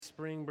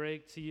spring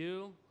break to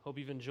you. Hope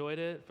you've enjoyed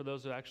it. For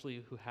those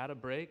who had a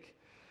break,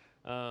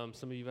 some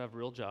of you have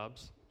real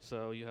jobs,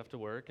 so you have to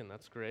work, and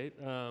that's great.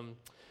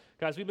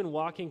 Guys, we've been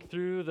walking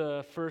through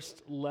the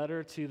first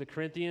letter to the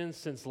Corinthians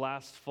since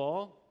last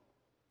fall,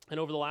 and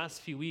over the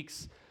last few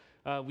weeks,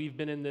 we've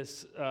been in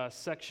this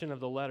section of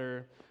the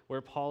letter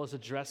where Paul is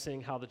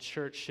addressing how the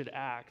church should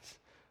act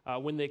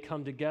when they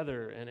come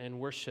together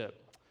and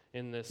worship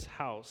in this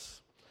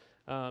house.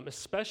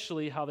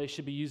 Especially how they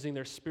should be using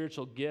their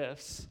spiritual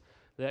gifts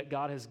that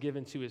God has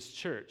given to his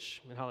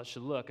church and how it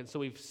should look. And so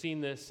we've seen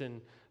this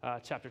in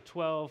chapter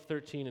 12,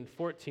 13, and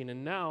 14.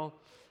 And now,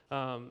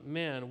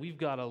 we've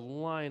got a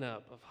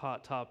lineup of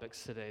hot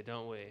topics today,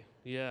 don't we?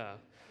 Yeah.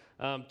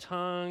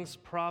 Tongues,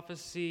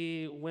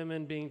 prophecy,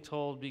 women being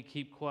told to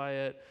keep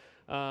quiet.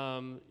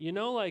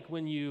 Like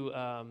when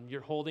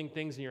you're holding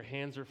things and your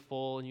hands are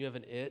full and you have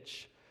an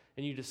itch,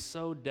 and you just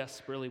so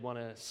desperately want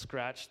to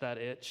scratch that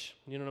itch.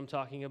 You know what I'm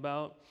talking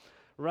about?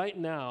 Right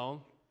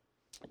now,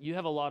 you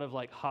have a lot of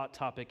hot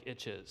topic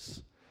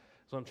itches.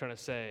 That's what I'm trying to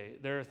say.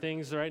 There are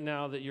things right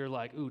now that you're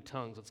like, ooh,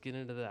 tongues, let's get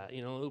into that.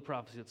 Ooh,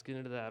 prophecy, let's get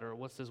into that. Or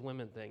what's this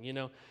women thing,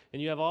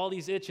 And you have all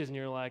these itches, and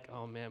you're like,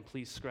 oh man,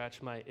 please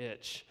scratch my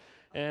itch.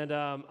 And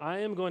I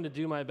am going to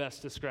do my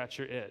best to scratch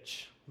your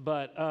itch.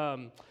 But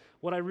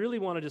what I really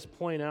want to just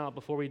point out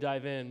before we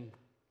dive in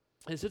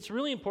is it's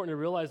really important to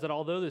realize that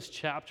although this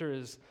chapter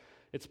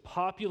it's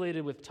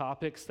populated with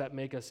topics that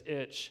make us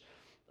itch,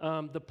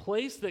 the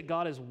place that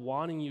God is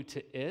wanting you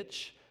to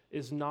itch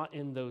is not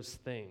in those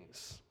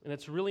things. And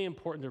it's really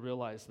important to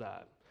realize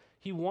that.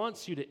 He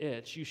wants you to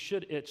itch. You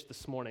should itch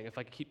this morning, if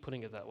I could keep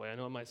putting it that way. I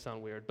know it might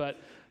sound weird, but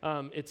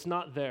it's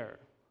not there.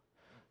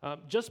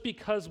 Just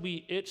because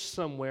we itch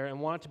somewhere and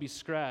want it to be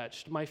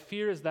scratched, my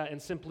fear is that in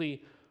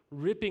simply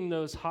ripping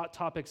those hot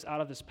topics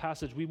out of this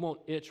passage, we won't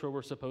itch where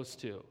we're supposed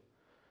to.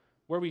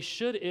 Where we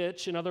should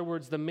itch, in other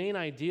words, the main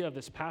idea of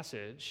this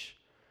passage,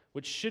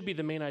 which should be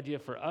the main idea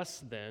for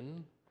us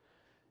then,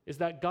 is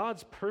that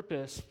God's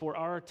purpose for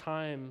our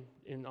time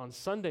on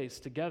Sundays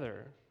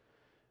together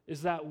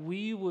is that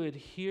we would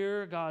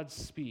hear God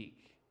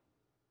speak,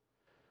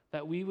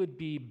 that we would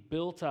be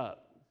built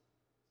up,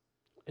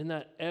 and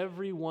that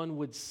everyone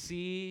would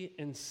see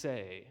and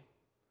say,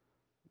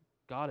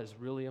 God is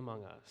really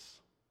among us.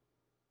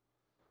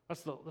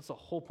 That's the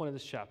whole point of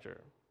this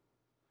chapter.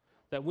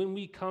 That when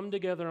we come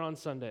together on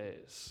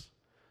Sundays,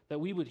 that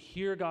we would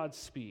hear God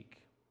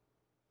speak,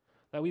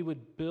 that we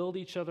would build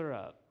each other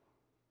up,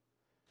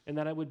 and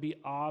that it would be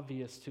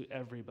obvious to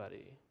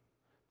everybody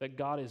that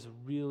God is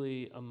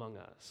really among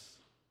us.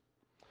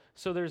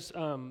 So there's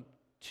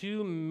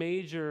two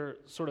major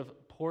sort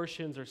of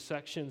portions or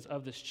sections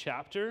of this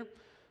chapter.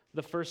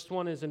 The first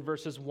one is in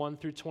verses 1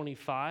 through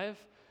 25,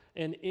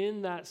 and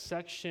in that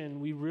section,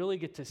 we really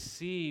get to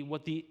see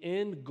what the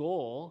end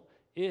goal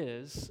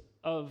is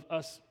of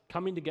us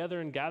coming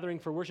together and gathering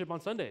for worship on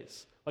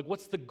Sundays.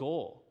 What's the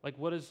goal?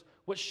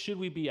 What should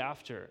we be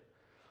after?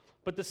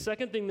 But the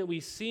second thing that we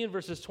see in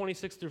verses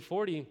 26 through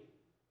 40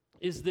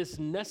 is this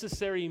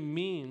necessary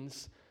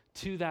means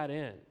to that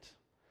end.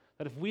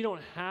 That if we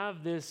don't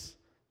have this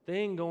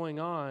thing going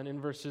on in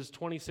verses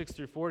 26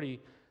 through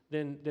 40,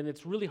 then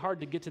it's really hard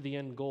to get to the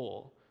end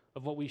goal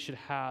of what we should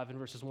have in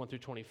verses 1 through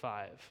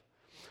 25.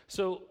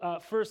 So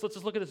first, let's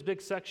just look at this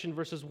big section,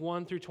 verses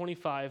 1 through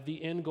 25,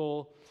 the end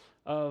goal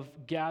of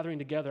gathering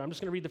together. I'm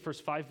just going to read the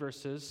first 5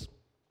 verses,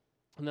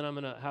 and then I'm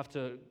going to have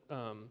to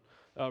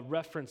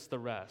reference the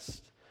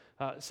rest.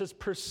 It says,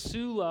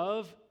 "Pursue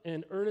love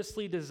and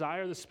earnestly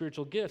desire the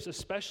spiritual gifts,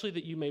 especially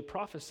that you may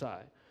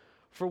prophesy.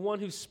 For one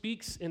who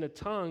speaks in a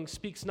tongue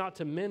speaks not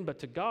to men but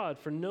to God,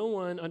 for no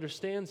one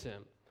understands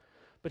him.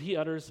 But he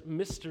utters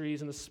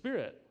mysteries in the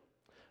Spirit.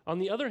 On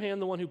the other hand,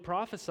 the one who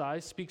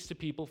prophesies speaks to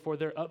people for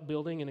their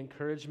upbuilding and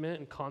encouragement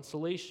and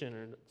consolation,"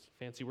 or it's a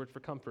fancy word for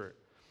comfort.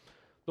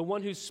 "The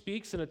one who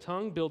speaks in a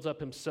tongue builds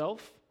up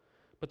himself,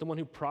 but the one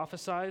who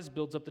prophesies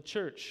builds up the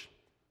church.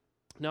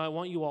 Now I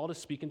want you all to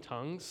speak in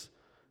tongues,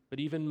 but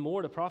even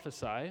more to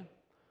prophesy.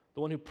 The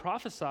one who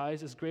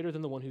prophesies is greater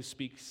than the one who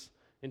speaks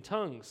in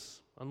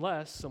tongues,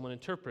 unless someone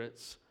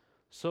interprets,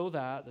 so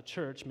that the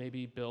church may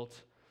be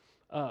built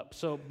up."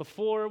 So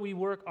before we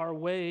work our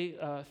way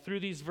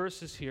through these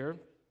verses here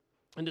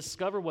and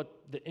discover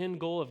what the end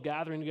goal of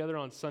gathering together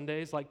on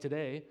Sundays like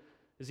today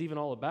is even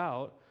all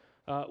about,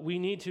 we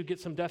need to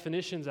get some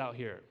definitions out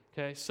here,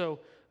 okay?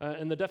 So,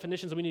 and the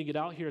definitions that we need to get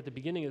out here at the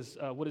beginning is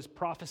what is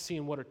prophecy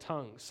and what are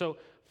tongues. So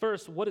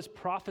first, what is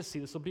prophecy?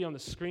 This will be on the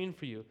screen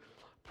for you.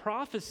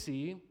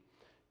 Prophecy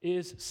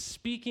is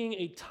speaking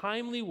a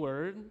timely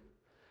word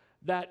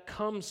that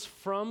comes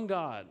from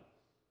God.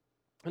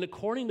 And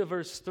according to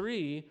verse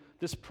 3,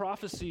 this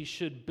prophecy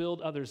should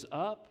build others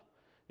up,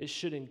 it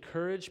should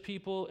encourage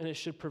people, and it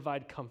should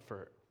provide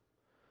comfort.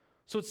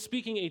 So it's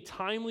speaking a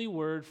timely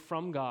word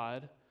from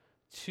God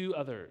to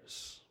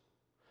others.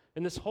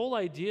 And this whole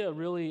idea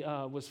really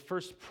was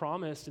first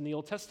promised in the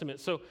Old Testament.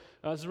 So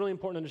it's really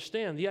important to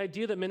understand. The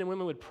idea that men and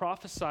women would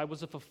prophesy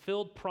was a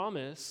fulfilled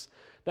promise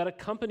that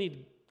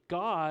accompanied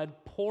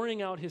God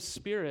pouring out his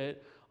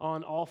Spirit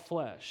on all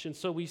flesh. And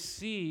so we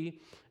see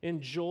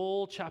in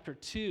Joel chapter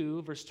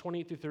 2, verse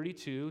 28 through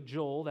 32,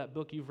 Joel, that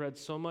book you've read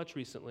so much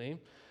recently,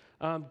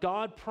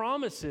 God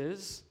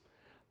promises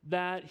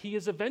that he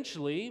is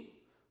eventually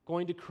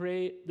going to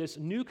create this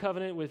new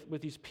covenant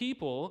with these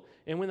people,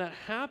 and when that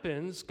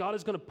happens, God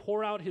is going to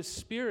pour out his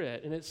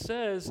Spirit, and it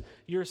says,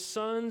 your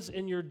sons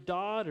and your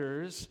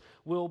daughters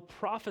will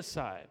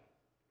prophesy.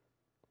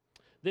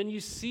 Then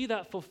you see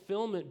that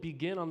fulfillment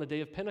begin on the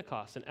day of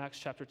Pentecost in Acts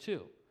chapter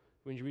 2.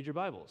 When you read your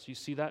Bibles, you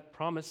see that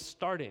promise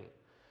starting.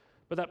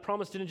 But that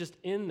promise didn't just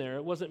end there.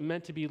 It wasn't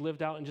meant to be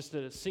lived out in just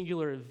a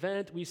singular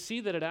event. We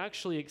see that it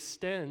actually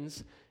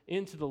extends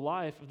into the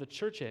life of the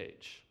church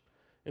age.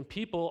 And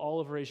people all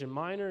over Asia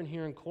Minor and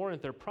here in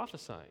Corinth, they're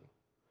prophesying.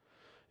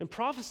 And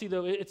prophecy,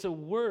 though, it's a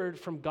word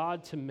from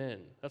God to men.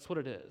 That's what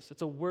it is.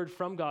 It's a word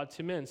from God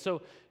to men.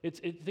 So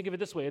think of it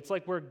this way. It's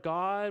like where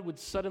God would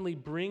suddenly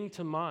bring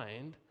to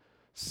mind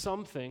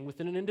something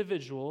within an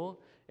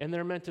individual, and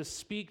they're meant to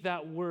speak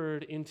that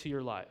word into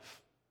your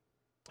life.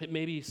 It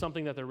may be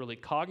something that they're really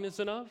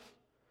cognizant of,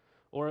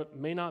 or it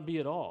may not be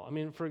at all. I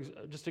mean, for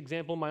just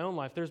example, in my own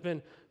life, there's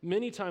been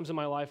many times in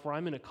my life where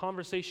I'm in a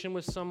conversation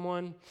with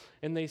someone,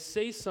 and they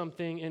say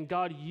something, and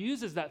God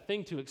uses that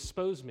thing to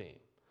expose me.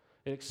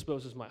 It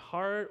exposes my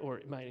heart, or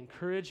it might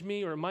encourage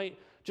me, or it might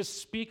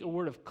just speak a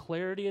word of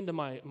clarity into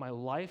my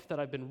life that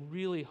I've been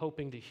really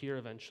hoping to hear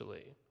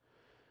eventually.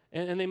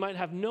 And they might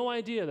have no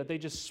idea that they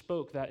just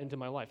spoke that into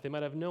my life. They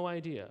might have no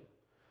idea.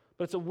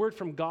 But it's a word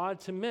from God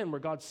to men where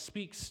God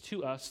speaks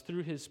to us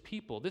through his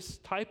people. This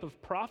type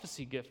of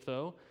prophecy gift,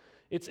 though,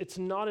 it's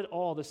not at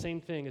all the same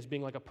thing as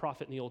being like a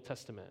prophet in the Old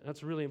Testament.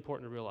 That's really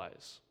important to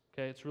realize,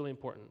 okay? It's really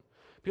important.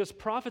 Because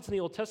prophets in the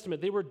Old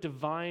Testament, they were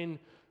divine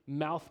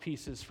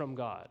mouthpieces from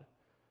God.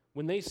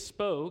 When they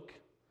spoke,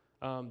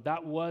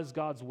 that was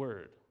God's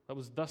word. That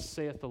was, thus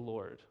saith the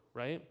Lord,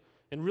 right?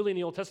 And really in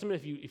the Old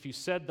Testament, if you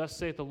said, thus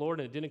saith the Lord,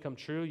 and it didn't come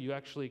true, you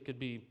actually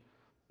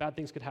bad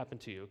things could happen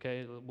to you,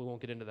 okay? We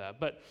won't get into that.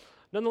 But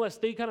nonetheless,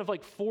 they kind of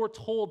like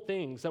foretold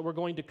things that were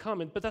going to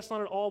come, but that's not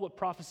at all what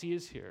prophecy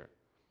is here.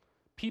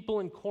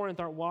 People in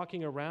Corinth aren't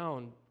walking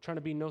around trying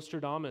to be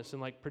Nostradamus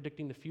and like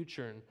predicting the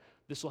future, and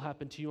this will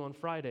happen to you on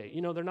Friday.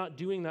 You know, they're not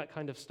doing that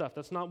kind of stuff.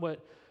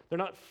 They're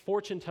not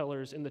fortune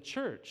tellers in the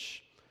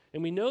church.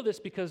 And we know this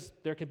because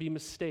there can be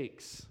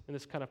mistakes in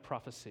this kind of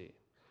prophecy.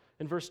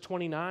 And verse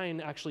 29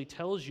 actually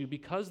tells you,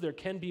 because there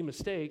can be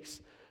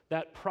mistakes,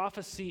 that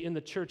prophecy in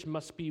the church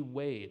must be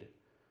weighed.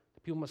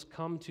 People must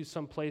come to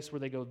some place where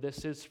they go,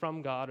 this is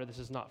from God or this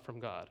is not from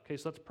God. Okay,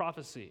 so that's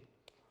prophecy.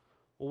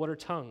 Well, what are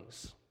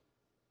tongues?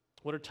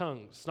 What are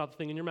tongues? It's not the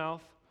thing in your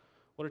mouth.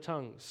 What are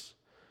tongues?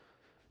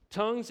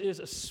 Tongues is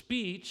a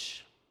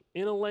speech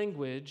in a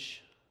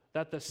language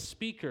that the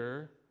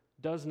speaker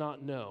does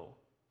not know.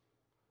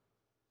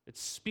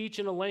 It's speech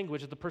in a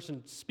language that the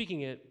person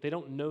speaking it, they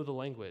don't know the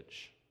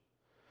language.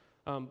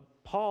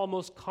 Paul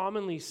most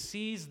commonly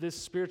sees this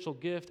spiritual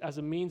gift as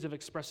a means of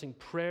expressing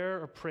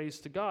prayer or praise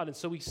to God. And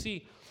so we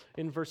see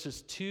in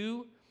verses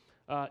 2,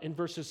 in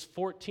verses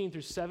 14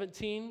 through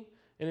 17,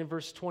 and in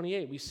verse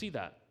 28, we see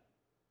that.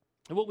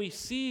 And what we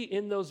see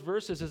in those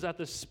verses is that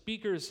the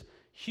speaker's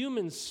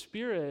human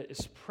spirit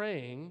is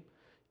praying,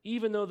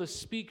 even though the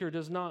speaker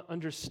does not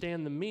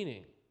understand the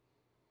meaning.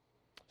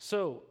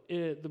 So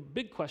the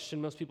big question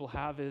most people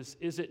have is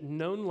it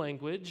known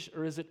language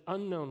or is it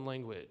unknown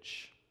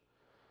language?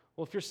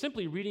 Well, if you're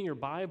simply reading your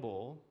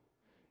Bible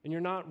and you're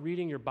not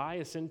reading your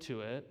bias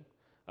into it,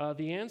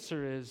 the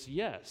answer is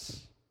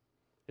yes.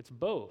 It's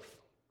both.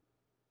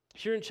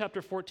 Here in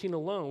chapter 14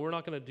 alone, we're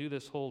not going to do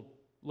this whole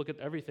look at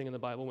everything in the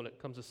Bible when it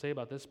comes to say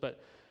about this,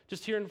 but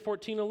just here in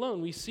 14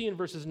 alone, we see in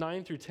verses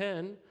 9 through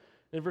 10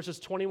 and verses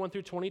 21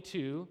 through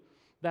 22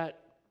 that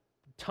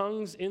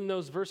tongues in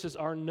those verses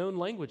are known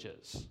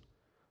languages.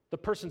 The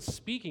person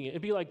speaking it,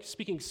 it'd be like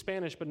speaking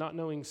Spanish but not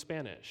knowing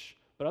Spanish.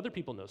 But other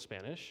people know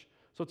Spanish.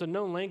 So it's a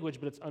known language,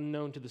 but it's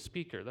unknown to the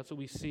speaker. That's what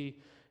we see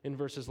in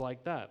verses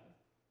like that.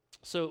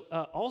 So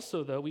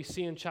also, though, we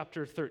see in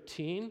chapter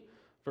 13,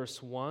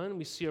 verse 1,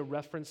 we see a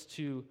reference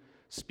to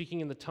speaking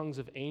in the tongues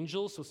of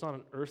angels. So it's not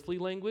an earthly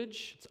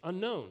language. It's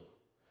unknown.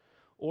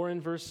 Or in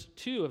verse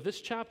 2 of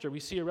this chapter, we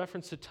see a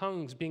reference to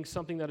tongues being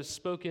something that is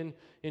spoken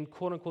in,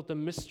 quote-unquote, the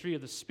mystery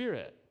of the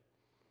Spirit.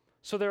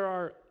 So there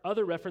are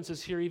other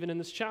references here even in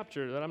this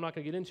chapter that I'm not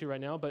going to get into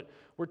right now, but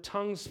where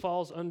tongues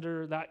falls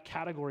under that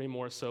category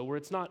more so, where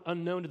it's not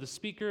unknown to the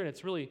speaker and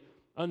it's really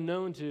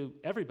unknown to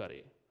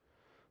everybody.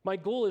 My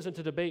goal isn't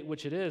to debate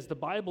which it is. The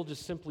Bible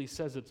just simply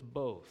says it's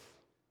both.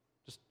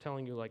 Just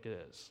telling you like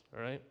it is,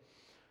 all right?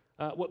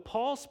 What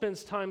Paul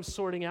spends time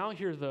sorting out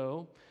here,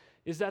 though,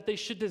 is that they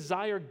should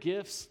desire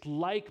gifts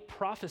like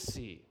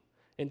prophecy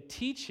and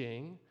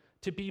teaching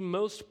to be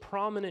most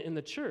prominent in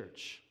the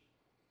church.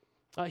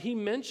 He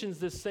mentions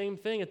this same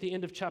thing at the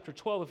end of chapter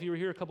 12. If you were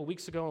here a couple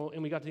weeks ago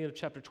and we got to the end of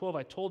chapter 12,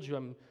 I told you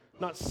I'm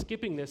not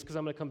skipping this because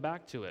I'm going to come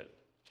back to it.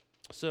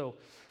 So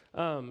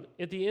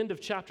at the end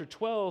of chapter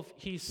 12,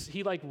 he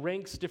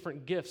ranks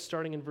different gifts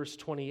starting in verse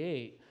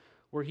 28,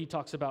 where he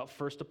talks about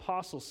first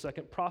apostles,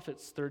 second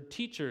prophets, third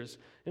teachers.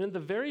 And at the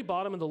very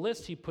bottom of the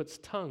list, he puts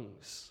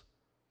tongues.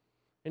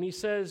 And he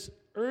says,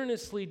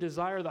 earnestly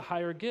desire the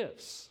higher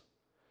gifts.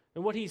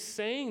 And what he's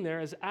saying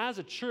there is, as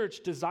a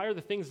church, desire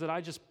the things that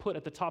I just put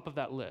at the top of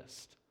that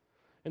list.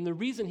 And the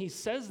reason he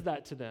says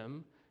that to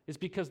them is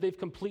because they've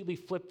completely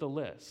flipped the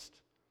list.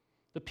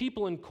 The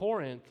people in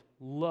Corinth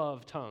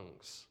love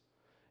tongues.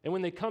 And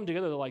when they come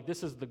together, they're like,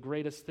 this is the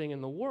greatest thing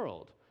in the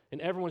world. And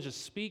everyone's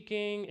just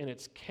speaking, and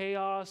it's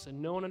chaos,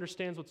 and no one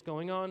understands what's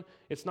going on.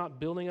 It's not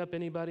building up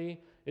anybody.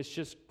 It's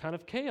just kind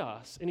of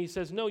chaos. And he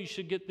says, no, you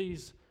should get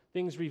these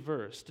things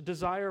reversed.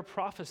 Desire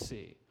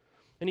prophecy.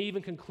 And he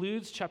even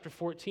concludes chapter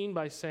 14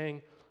 by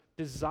saying,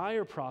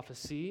 desire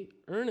prophecy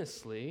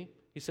earnestly.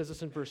 He says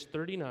this in verse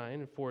 39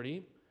 and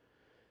 40.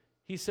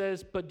 He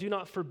says, but do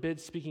not forbid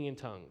speaking in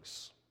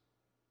tongues.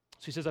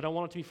 So he says, I don't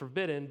want it to be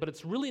forbidden, but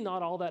it's really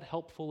not all that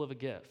helpful of a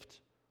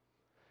gift.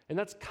 And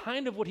that's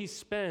kind of what he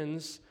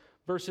spends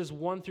verses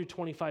 1 through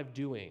 25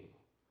 doing.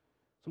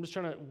 So I'm just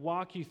trying to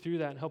walk you through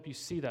that and help you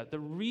see that. The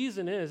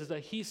reason is that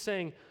he's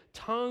saying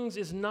tongues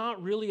is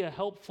not really a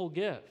helpful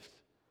gift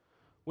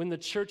when the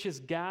church is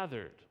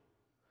gathered,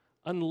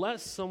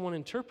 unless someone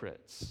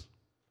interprets.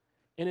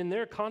 And in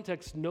their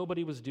context,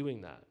 nobody was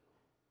doing that.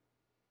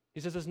 He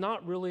says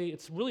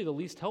it's really the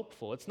least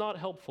helpful. It's not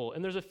helpful.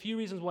 And there's a few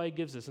reasons why he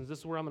gives this, and this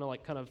is where I'm going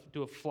to kind of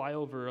do a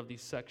flyover of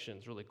these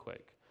sections really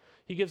quick.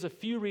 He gives a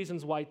few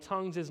reasons why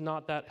tongues is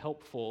not that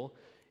helpful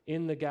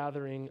in the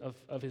gathering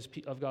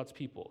of God's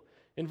people.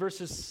 In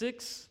verses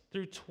 6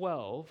 through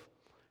 12,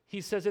 he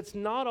says it's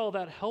not all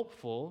that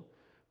helpful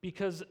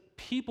because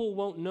people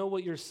won't know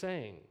what you're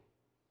saying.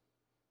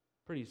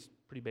 Pretty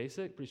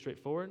basic, pretty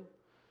straightforward.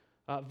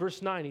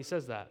 Verse 9, he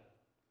says that.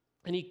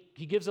 And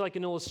he gives like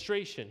an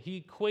illustration.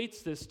 He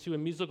equates this to a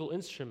musical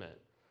instrument.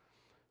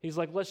 He's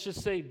like, let's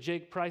just say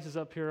Jake Price is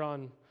up here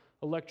on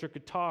electric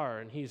guitar,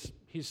 and he's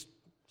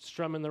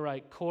strumming the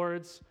right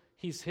chords.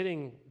 He's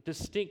hitting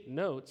distinct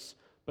notes,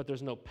 but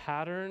there's no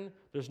pattern.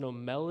 There's no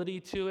melody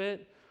to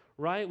it,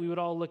 right? We would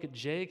all look at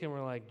Jake, and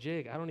we're like,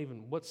 Jake,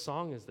 what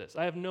song is this?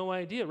 I have no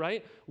idea,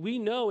 right? We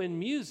know in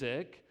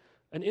music,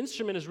 an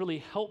instrument is really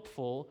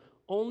helpful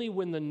only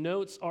when the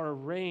notes are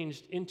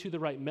arranged into the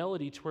right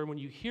melody to where when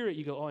you hear it,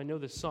 you go, oh, I know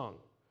this song,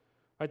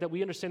 right? That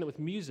we understand it with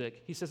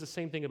music. He says the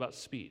same thing about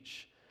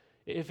speech.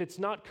 If it's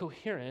not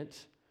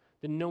coherent,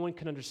 then no one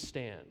can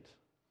understand.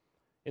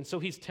 And so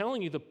he's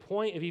telling you the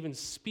point of even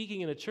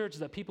speaking in a church is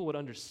that people would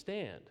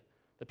understand,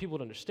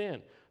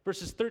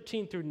 Verses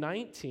 13 through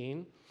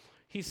 19,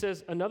 he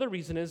says another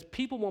reason is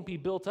people won't be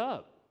built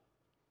up.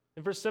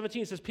 In verse 17,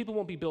 he says people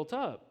won't be built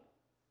up.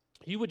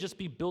 You would just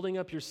be building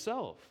up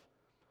yourself.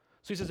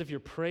 So he says if you're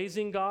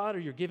praising God or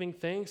you're giving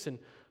thanks, and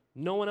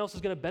no one else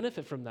is going to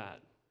benefit from that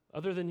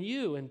other than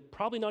you, and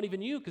probably not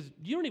even you, because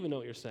you don't even know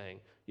what you're saying.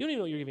 You don't even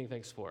know what you're giving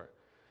thanks for.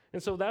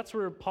 And so that's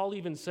where Paul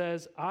even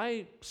says,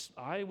 I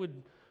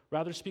would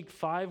rather speak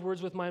 5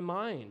 words with my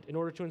mind in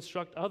order to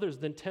instruct others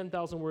than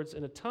 10,000 words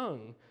in a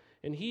tongue.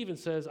 And he even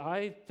says,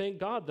 I thank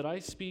God that I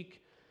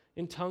speak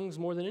in tongues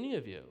more than any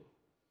of you.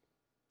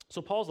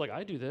 So Paul's like,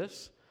 I do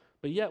this,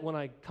 but yet when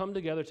I come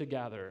together to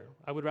gather,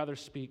 I would rather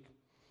speak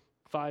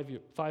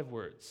 5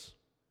 words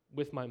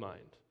with my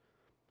mind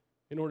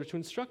in order to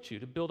instruct you,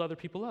 to build other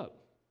people up.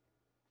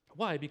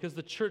 Why? Because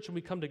the church, when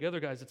we come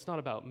together, guys, it's not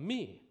about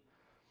me.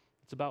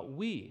 It's about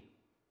we.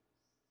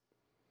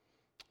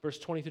 Verse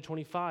 20 through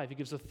 25, he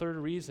gives a third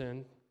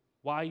reason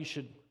why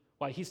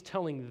he's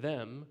telling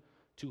them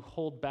to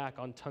hold back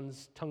on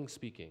tongue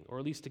speaking, or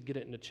at least to get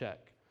it into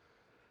check.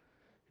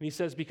 And he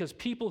says, because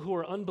people who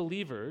are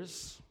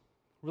unbelievers,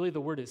 really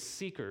the word is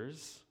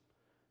seekers,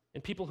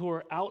 and people who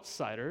are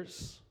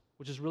outsiders,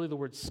 which is really the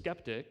word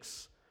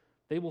skeptics,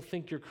 they will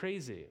think you're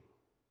crazy.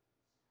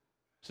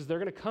 He says they're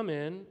going to come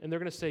in and they're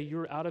going to say,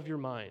 you're out of your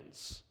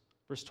minds.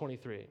 Verse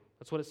 23,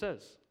 that's what it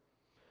says.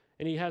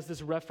 And he has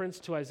this reference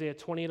to Isaiah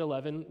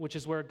 28:11, which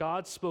is where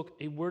God spoke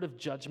a word of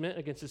judgment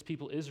against his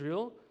people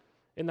Israel,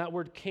 and that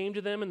word came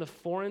to them in the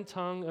foreign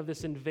tongue of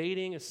this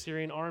invading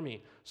Assyrian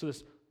army. So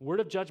this word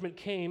of judgment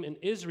came, and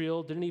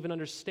Israel didn't even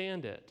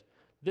understand it.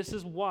 This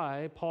is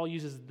why Paul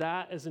uses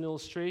that as an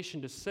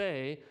illustration to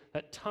say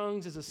that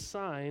tongues is a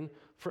sign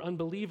for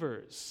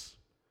unbelievers.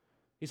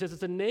 He says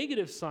it's a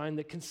negative sign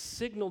that can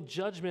signal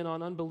judgment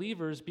on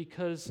unbelievers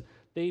because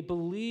they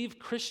believe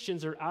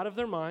Christians are out of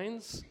their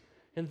minds,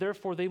 and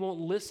therefore they won't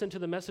listen to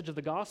the message of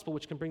the gospel,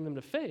 which can bring them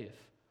to faith.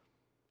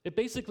 It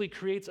basically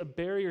creates a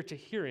barrier to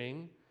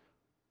hearing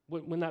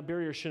when that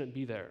barrier shouldn't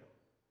be there.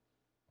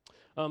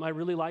 I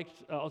really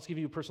liked, I'll just give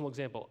you a personal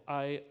example.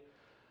 I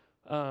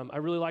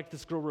really liked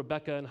this girl,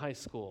 Rebecca, in high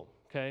school,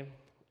 okay?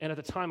 And at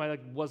the time, I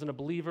wasn't a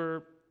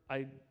believer.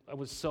 I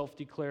was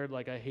self-declared,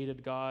 I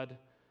hated God.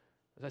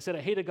 As I said,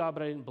 I hated God,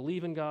 but I didn't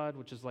believe in God,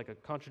 which is like a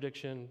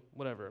contradiction,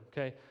 whatever,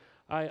 okay?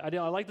 I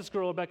liked this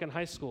girl, Rebecca, in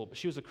high school, but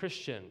she was a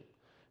Christian.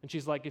 And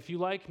she's like, if you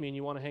like me and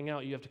you want to hang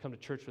out, you have to come to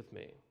church with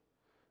me.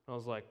 And I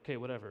was like, okay,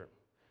 whatever.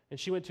 And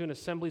she went to an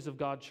Assemblies of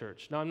God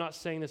church. Now, I'm not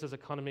saying this as a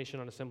condemnation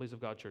on Assemblies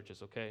of God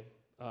churches, okay?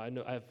 I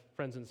know I have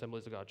friends in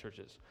Assemblies of God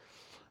churches.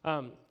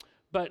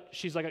 But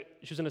she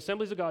was in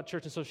Assemblies of God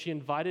church, and so she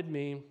invited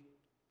me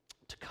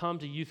to come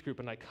to youth group,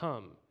 and I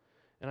come.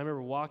 And I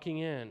remember walking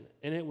in,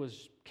 and it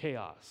was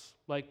chaos.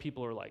 Like,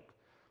 people are like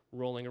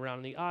rolling around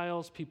in the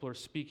aisles, people are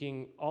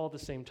speaking all at the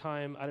same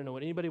time. I don't know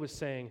what anybody was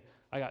saying.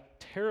 I got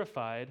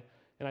terrified,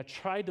 and I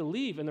tried to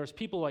leave, and there's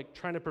people like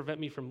trying to prevent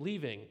me from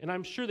leaving. And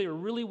I'm sure they were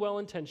really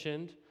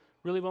well-intentioned,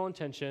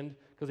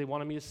 because they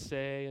wanted me to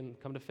stay and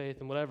come to faith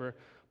and whatever.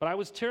 But I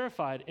was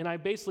terrified, and I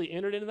basically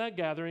entered into that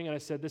gathering, and I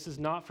said, this is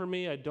not for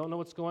me. I don't know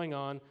what's going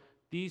on.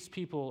 These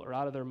people are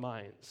out of their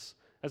minds.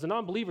 As a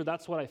non-believer,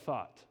 that's what I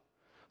thought.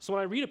 So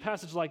when I read a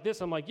passage like this,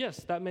 I'm like, yes,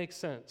 that makes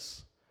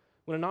sense.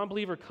 When a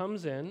non-believer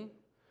comes in,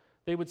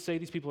 they would say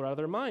these people are out of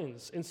their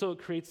minds. And so it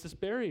creates this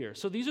barrier.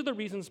 So these are the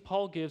reasons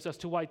Paul gives as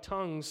to why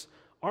tongues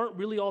aren't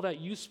really all that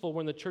useful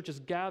when the church is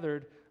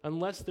gathered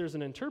unless there's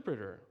an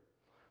interpreter.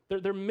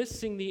 They're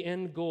missing the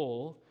end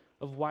goal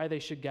of why they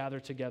should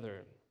gather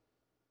together.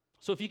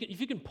 So if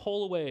you can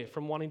pull away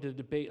from wanting to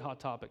debate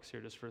hot topics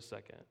here just for a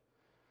second,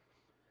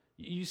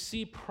 you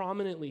see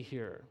prominently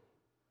here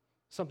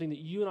something that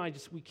you and I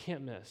we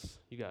can't miss,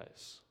 you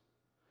guys.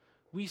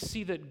 We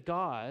see that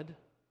God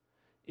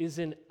is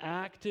an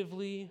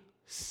actively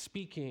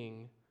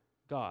speaking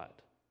God.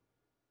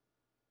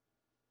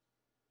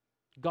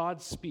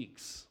 God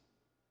speaks.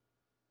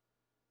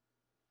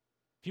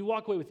 If you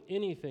walk away with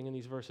anything in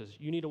these verses,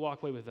 you need to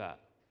walk away with that.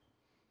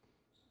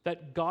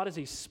 That God is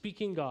a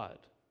speaking God.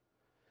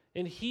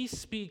 And he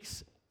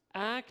speaks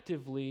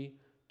actively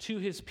to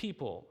his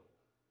people.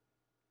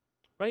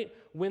 Right?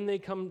 When they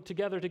come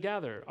together to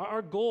gather.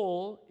 Our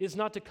goal is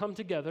not to come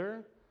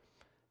together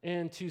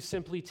and to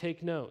simply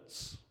take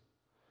notes.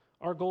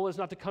 Our goal is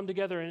not to come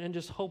together and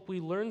just hope we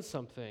learn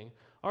something.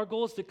 Our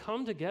goal is to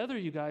come together,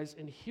 you guys,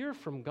 and hear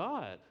from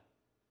God.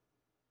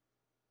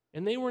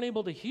 And they weren't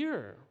able to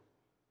hear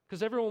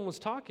because everyone was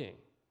talking.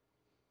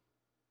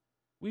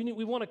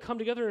 We want to come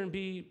together and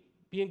be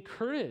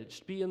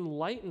encouraged, be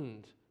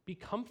enlightened, be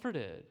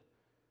comforted,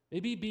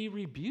 maybe be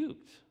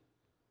rebuked.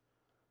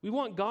 We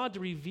want God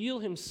to reveal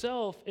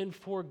himself and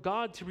for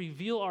God to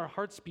reveal our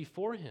hearts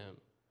before him.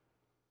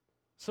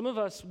 Some of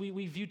us,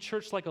 we view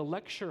church like a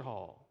lecture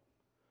hall,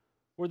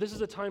 where this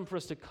is a time for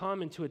us to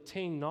come and to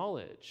attain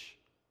knowledge.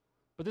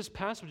 But this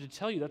passage would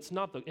tell you that's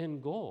not the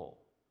end goal.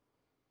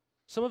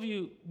 Some of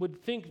you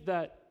would think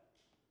that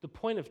the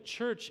point of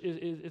church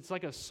is it's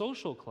like a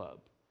social club,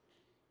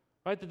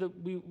 right?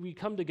 That we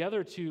come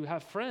together to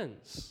have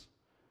friends.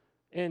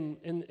 And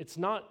it's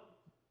not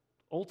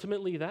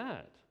ultimately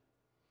that.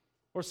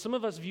 Or some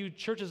of us view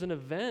church as an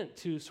event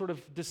to sort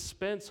of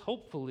dispense,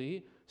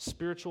 hopefully,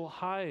 spiritual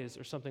highs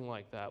or something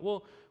like that.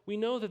 Well, we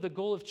know that the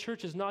goal of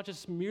church is not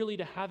just merely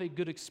to have a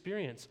good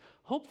experience.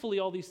 Hopefully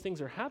all these things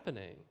are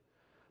happening.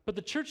 But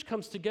the church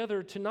comes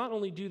together to not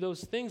only do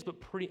those things, but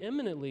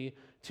preeminently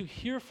to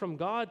hear from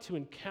God, to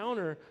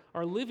encounter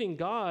our living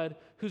God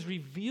who's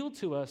revealed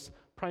to us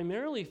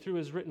primarily through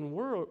his written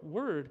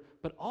word,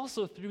 but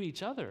also through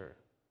each other.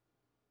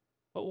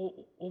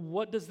 Well,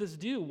 what does this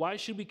do? Why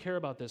should we care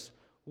about this?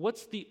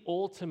 What's the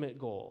ultimate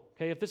goal?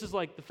 Okay, if this is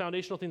like the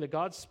foundational thing that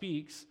God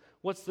speaks,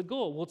 what's the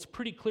goal? Well, it's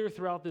pretty clear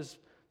throughout this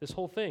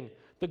whole thing.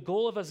 The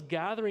goal of us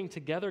gathering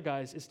together,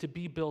 guys, is to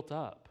be built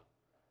up.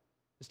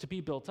 Is to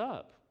be built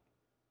up.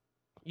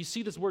 You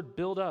see this word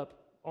build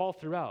up all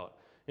throughout.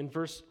 In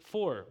verse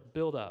 4,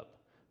 build up.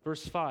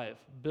 Verse 5,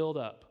 build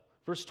up.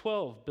 Verse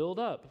 12, build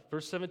up.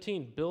 Verse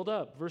 17, build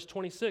up. Verse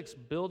 26,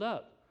 build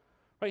up.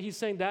 Right? He's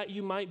saying that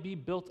you might be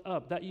built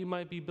up, that you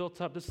might be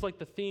built up. This is like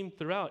the theme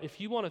throughout.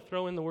 If you want to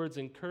throw in the words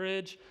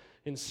encourage,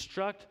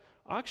 instruct,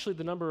 actually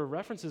the number of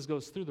references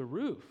goes through the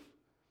roof.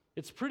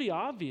 It's pretty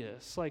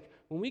obvious. Like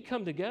when we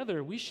come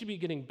together, we should be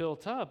getting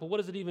built up. But what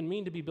does it even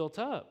mean to be built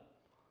up?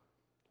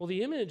 Well,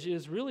 the image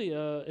is really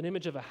an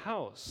image of a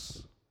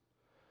house.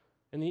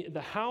 And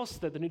the house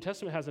that the New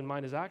Testament has in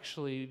mind is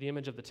actually the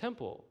image of the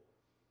temple.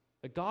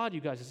 That God, you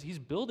guys, he's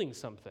building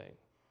something.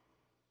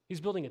 He's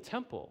building a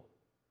temple.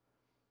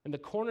 And the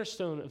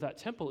cornerstone of that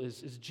temple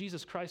is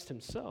Jesus Christ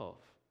himself.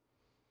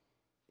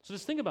 So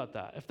just think about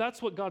that. If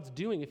that's what God's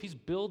doing, if he's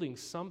building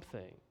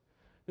something,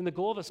 then the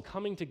goal of us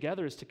coming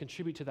together is to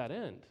contribute to that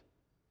end.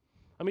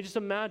 I mean, just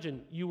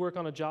imagine you work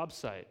on a job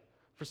site.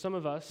 For some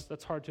of us,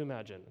 that's hard to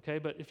imagine, okay?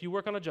 But if you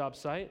work on a job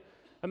site,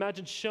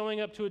 imagine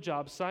showing up to a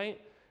job site,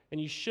 and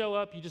you show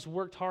up, you just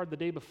worked hard the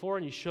day before,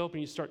 and you show up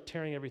and you start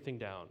tearing everything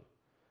down. And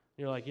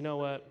you're like, you know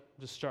what? I'm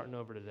just starting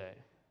over today.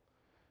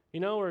 You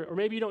know, or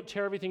maybe you don't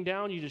tear everything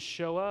down, you just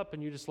show up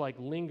and you just like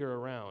linger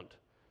around.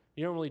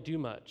 You don't really do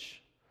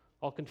much.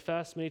 I'll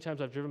confess, many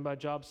times I've driven by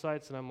job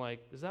sites and I'm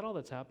like, is that all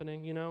that's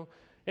happening, you know?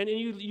 And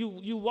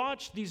you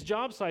watch these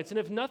job sites, and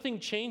if nothing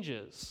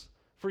changes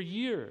for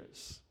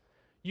years,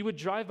 you would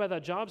drive by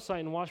that job site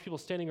and watch people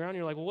standing around and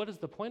you're like, well, what is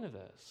the point of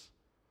this?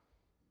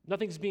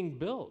 Nothing's being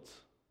built.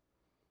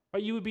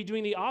 Right? You would be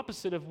doing the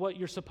opposite of what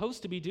you're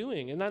supposed to be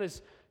doing, and that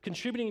is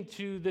contributing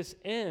to this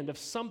end of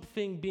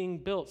something being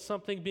built,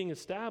 something being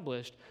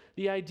established.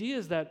 The idea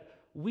is that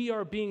we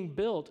are being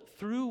built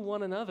through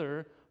one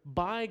another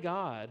by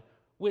God,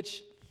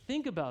 which,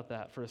 think about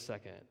that for a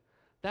second.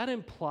 That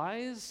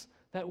implies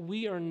that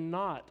we are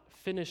not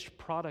finished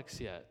products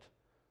yet,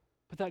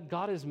 but that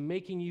God is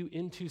making you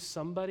into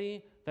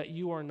somebody that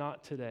you are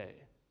not today.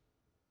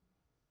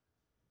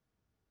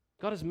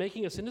 God is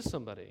making us into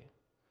somebody.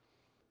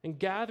 And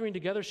gathering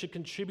together should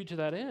contribute to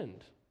that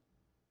end.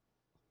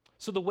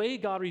 So the way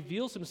God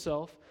reveals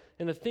himself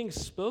and the things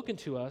spoken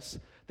to us,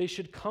 they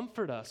should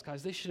comfort us,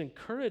 guys. They should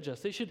encourage us.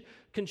 They should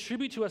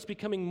contribute to us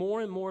becoming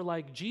more and more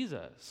like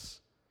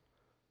Jesus.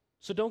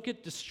 So don't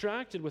get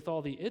distracted with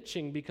all the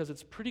itching, because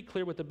it's pretty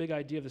clear what the big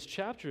idea of this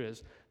chapter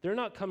is. They're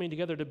not coming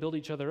together to build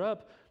each other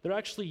up. They're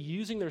actually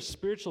using their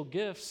spiritual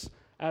gifts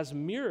as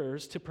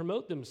mirrors to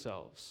promote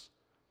themselves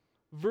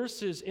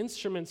versus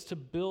instruments to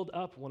build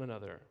up one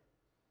another.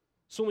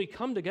 So when we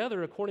come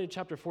together, according to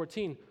chapter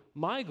 14,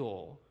 my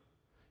goal,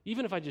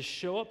 even if I just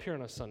show up here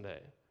on a Sunday,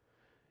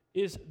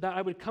 is that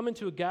I would come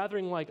into a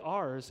gathering like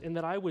ours and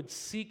that I would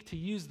seek to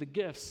use the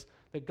gifts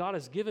that God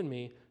has given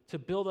me to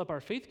build up our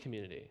faith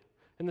community.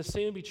 And the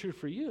same would be true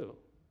for you.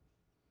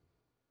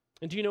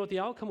 And do you know what the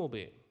outcome will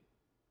be?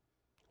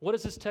 What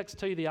does this text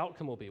tell you the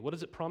outcome will be? What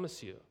does it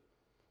promise you?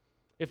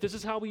 If this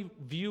is how we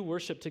view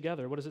worship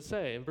together, what does it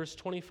say in verse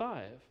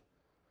 25? It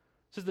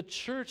says the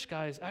church,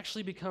 guys,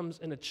 actually becomes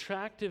an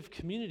attractive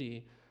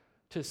community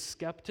to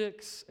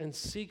skeptics and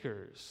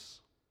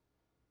seekers.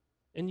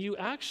 And you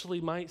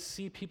actually might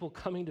see people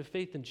coming to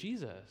faith in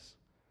Jesus.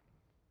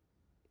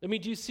 I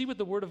mean, do you see what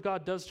the Word of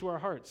God does to our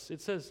hearts?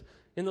 It says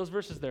in those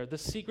verses there, the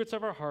secrets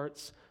of our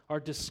hearts are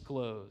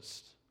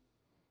disclosed.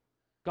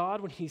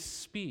 God, when he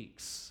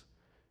speaks,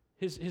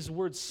 his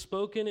words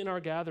spoken in our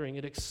gathering,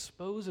 it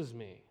exposes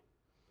me.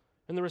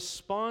 And the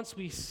response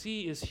we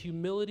see is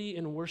humility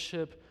and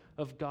worship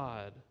of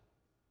God.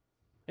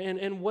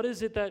 And what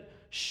is it that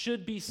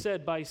should be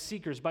said by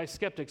seekers, by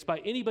skeptics, by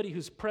anybody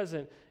who's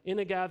present in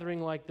a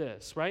gathering like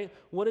this, right?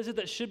 What is it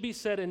that should be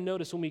said and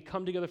noticed when we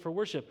come together for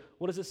worship?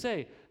 What does it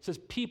say? It says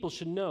people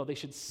should know, they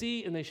should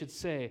see, and they should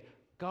say,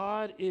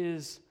 God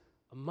is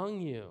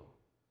among you.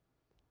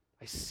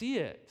 I see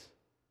it.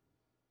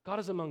 God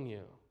is among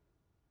you.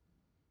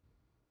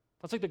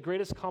 That's like the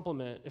greatest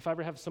compliment if I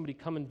ever have somebody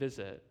come and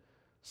visit.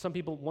 Some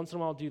people once in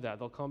a while do that.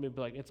 They'll call me and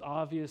be like, it's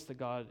obvious that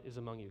God is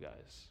among you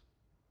guys.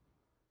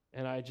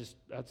 And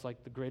that's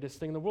like the greatest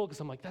thing in the world, because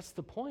I'm like, that's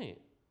the point.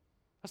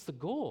 That's the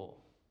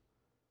goal.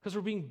 Because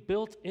we're being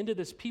built into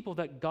this people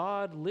that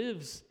God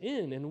lives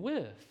in and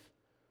with.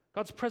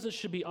 God's presence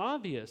should be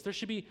obvious. There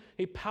should be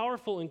a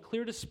powerful and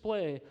clear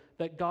display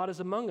that God is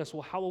among us.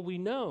 Well, how will we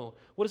know?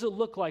 What does it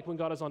look like when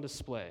God is on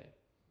display?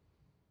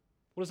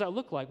 What does that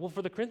look like? Well,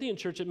 for the Corinthian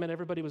church, it meant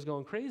everybody was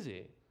going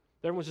crazy.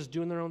 Everyone was just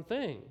doing their own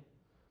thing.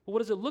 But what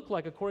does it look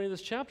like according to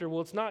this chapter? Well,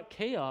 it's not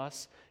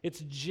chaos.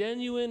 It's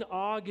genuine,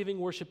 awe-giving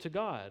worship to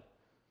God.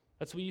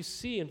 That's what you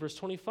see in verse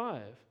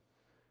 25.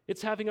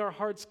 It's having our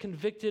hearts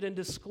convicted and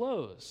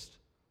disclosed.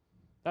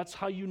 That's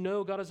how you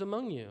know God is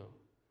among you.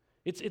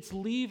 It's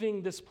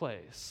leaving this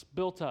place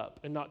built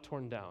up and not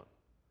torn down.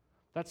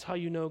 That's how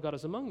you know God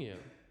is among you.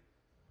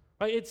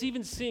 Right? It's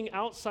even seeing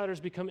outsiders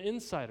become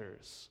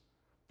insiders.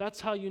 That's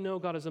how you know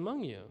God is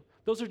among you.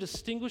 Those are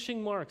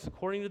distinguishing marks,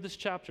 according to this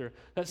chapter,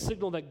 that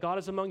signal that God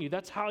is among you.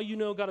 That's how you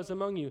know God is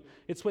among you.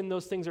 It's when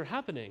those things are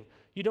happening.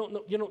 You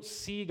don't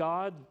see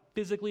God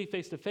physically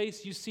face to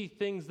face. You see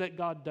things that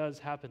God does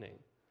happening.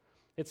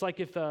 It's like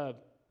if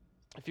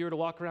you were to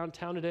walk around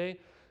town today and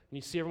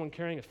you see everyone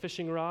carrying a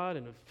fishing rod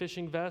and a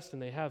fishing vest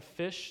and they have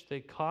fish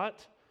they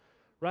caught,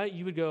 right?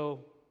 You would go,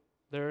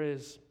 there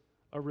is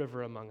a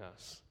river among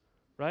us,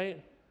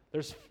 right?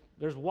 There's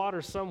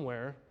water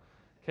somewhere,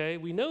 okay?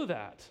 We know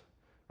that.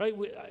 Right?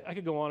 I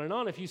could go on and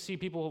on. If you see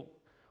people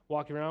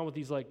walking around with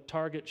these like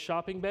Target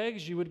shopping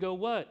bags, you would go,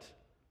 what?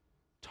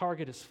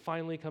 Target has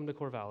finally come to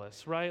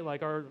Corvallis, right?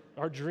 Like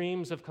our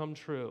dreams have come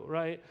true,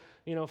 right?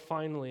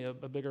 Finally a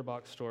bigger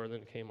box store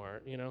than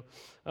Kmart,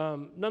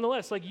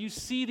 Nonetheless, like you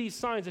see these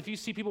signs. If you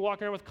see people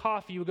walking around with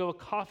coffee, you would go, a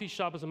coffee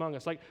shop is among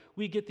us. Like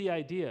we get the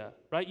idea,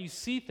 right? You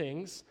see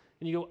things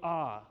and you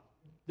go,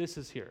 this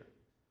is here.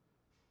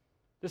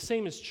 The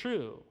same is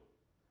true.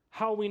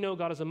 How we know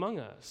God is among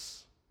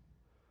us.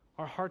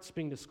 Our hearts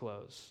being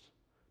disclosed.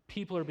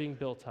 People are being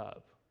built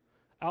up.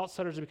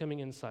 Outsiders are becoming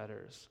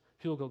insiders.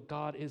 People go,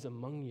 God is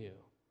among you.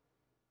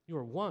 You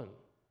are one.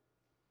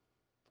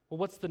 Well,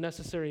 what's the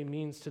necessary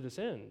means to this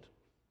end?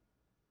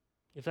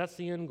 If that's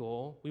the end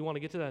goal, we want to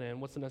get to that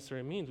end. What's the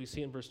necessary means? We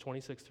see in verse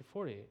 26 through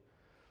 40.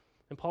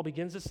 And Paul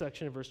begins this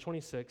section in verse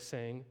 26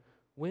 saying,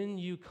 when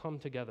you come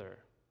together.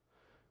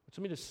 Which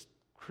let me just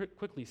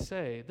quickly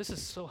say, this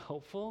is so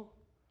helpful,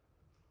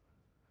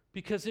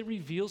 because it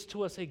reveals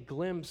to us a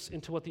glimpse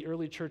into what the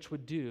early church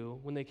would do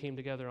when they came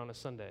together on a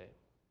Sunday.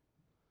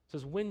 It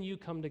says, when you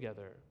come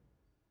together,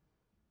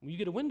 you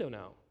get a window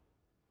now.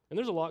 And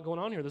there's a lot going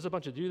on here. There's a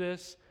bunch of do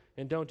this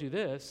and don't do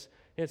this.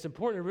 And it's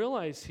important to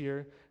realize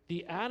here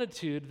the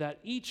attitude that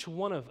each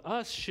one of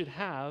us should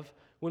have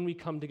when we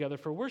come together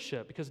for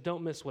worship, because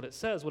don't miss what it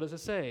says. What does it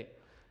say?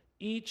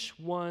 Each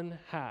one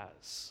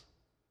has.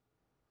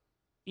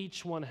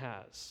 Each one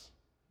has.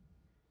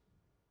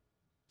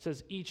 It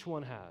says each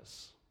one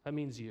has. That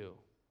means you.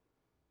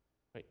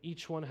 Right?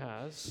 Each one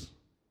has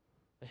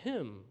a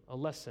hymn, a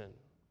lesson,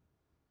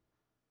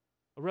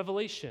 a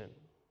revelation,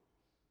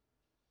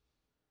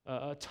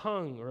 a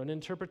tongue or an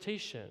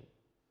interpretation.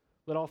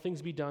 Let all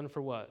things be done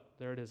for what?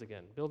 There it is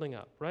again, building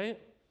up, right?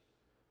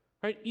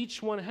 Right?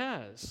 Each one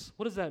has.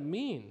 What does that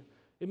mean?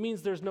 It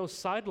means there's no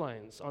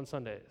sidelines on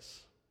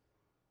Sundays.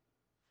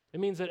 It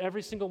means that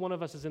every single one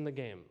of us is in the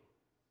game.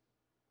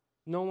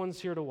 No one's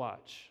here to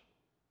watch.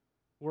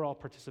 We're all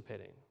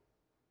participating.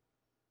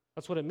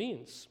 That's what it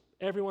means.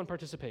 Everyone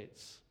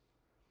participates.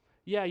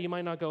 Yeah, you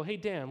might not go, hey,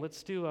 Dan,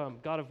 let's do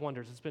God of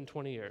Wonders. It's been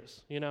 20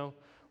 years,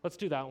 Let's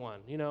do that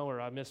one,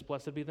 or I miss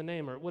Blessed Be the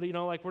Name, or what,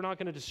 we're not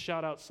going to just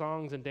shout out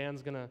songs and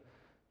Dan's going to,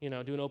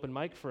 do an open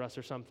mic for us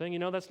or something.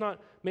 That's not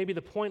maybe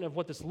the point of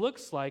what this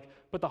looks like,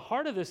 but the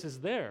heart of this is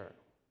there.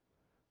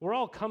 We're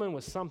all coming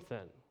with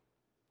something,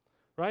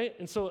 right?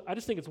 And so I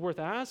just think it's worth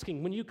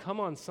asking, when you come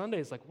on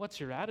Sundays, like, what's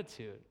your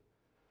attitude?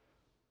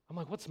 I'm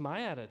like, what's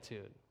my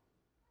attitude?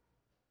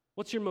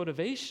 What's your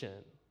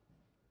motivation?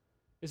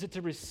 Is it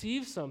to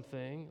receive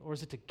something or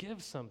is it to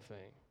give something?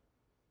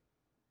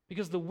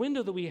 Because the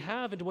window that we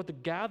have into what the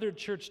gathered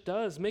church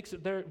does makes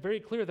it very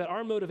clear that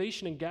our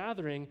motivation in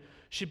gathering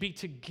should be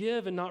to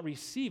give and not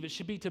receive. It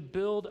should be to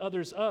build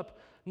others up,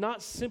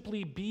 not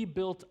simply be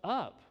built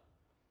up.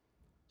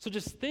 So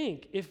just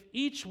think, if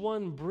each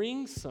one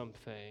brings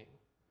something,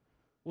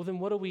 well, then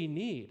what do we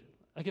need?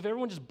 Like if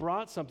everyone just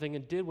brought something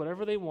and did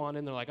whatever they wanted,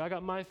 and they're like, I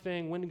got my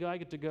thing, when do I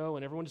get to go?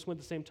 And everyone just went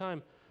at the same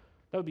time,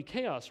 that would be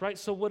chaos, right?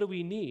 So what do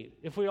we need?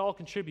 If we all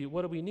contribute,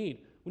 what do we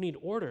need? We need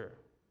order.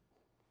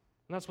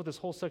 And that's what this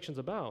whole section's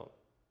about.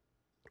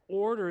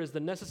 Order is the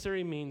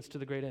necessary means to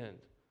the great end,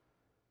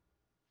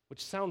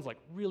 which sounds like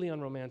really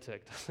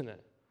unromantic, doesn't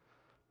it?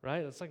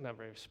 Right? That's like not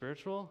very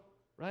spiritual,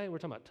 right? We're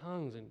talking about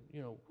tongues and,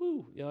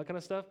 that kind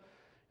of stuff.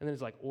 And then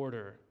it's like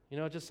order.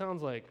 It just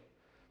sounds like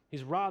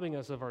he's robbing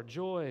us of our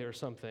joy or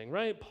something,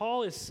 right?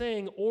 Paul is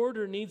saying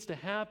order needs to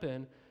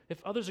happen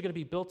if others are going to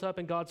be built up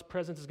and God's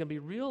presence is going to be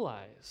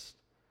realized.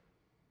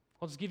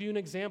 I'll just give you an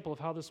example of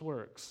how this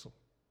works.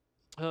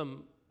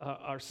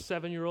 Our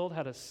 7-year-old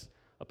had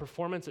a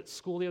performance at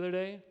school the other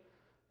day,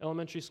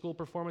 elementary school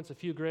performance, a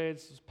few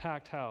grades, it was a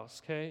packed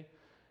house, okay?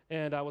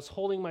 And I was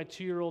holding my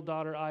 2-year-old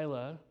daughter,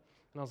 Isla,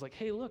 and I was like,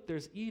 hey, look,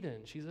 there's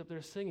Eden. She's up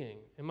there singing.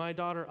 And my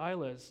daughter,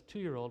 Isla's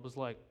 2-year-old, was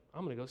like,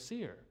 I'm going to go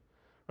see her,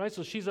 right?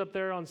 So she's up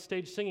there on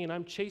stage singing, and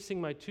I'm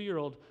chasing my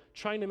 2-year-old,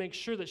 trying to make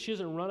sure that she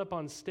doesn't run up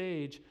on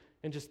stage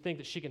and just think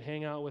that she can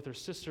hang out with her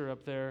sister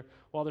up there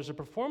while there's a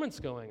performance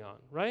going on,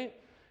 right?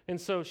 And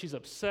so she's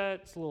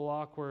upset, it's a little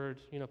awkward,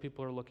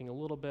 people are looking a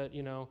little bit,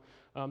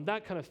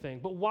 that kind of thing.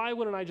 But why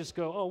wouldn't I just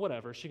go, oh,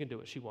 whatever, she can do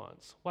what she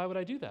wants? Why would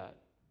I do that?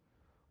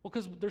 Well,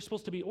 because there's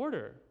supposed to be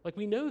order. Like,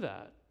 we know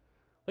that.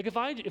 Like,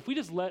 if we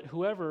just let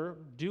whoever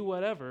do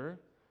whatever,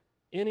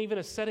 in even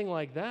a setting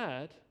like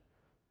that,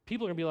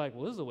 people are going to be like,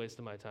 well, this is a waste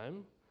of my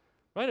time.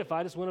 Right? If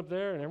I just went up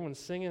there and everyone's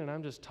singing and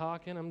I'm just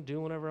talking, I'm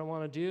doing whatever I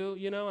want to do,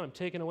 and I'm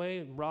taking away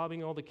and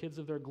robbing all the kids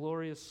of their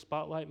glorious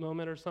spotlight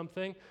moment or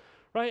something,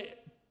 right?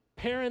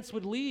 Parents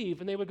would leave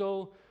and they would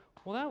go,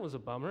 well, that was a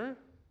bummer.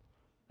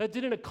 That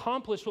didn't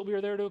accomplish what we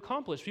were there to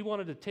accomplish. We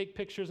wanted to take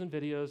pictures and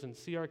videos and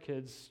see our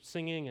kids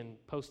singing and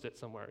post it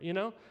somewhere,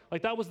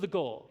 Like that was the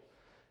goal.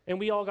 And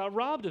we all got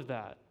robbed of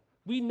that.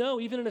 We know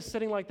even in a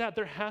setting like that,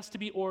 there has to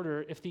be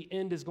order if the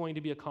end is going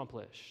to be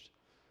accomplished.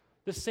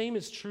 The same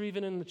is true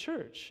even in the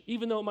church,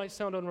 even though it might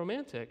sound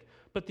unromantic,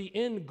 but the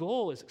end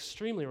goal is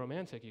extremely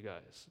romantic, you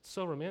guys. It's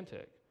so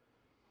romantic,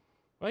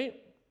 right?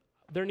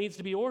 There needs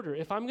to be order.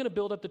 If I'm going to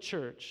build up the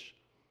church,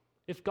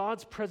 if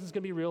God's presence is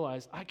going to be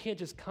realized, I can't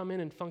just come in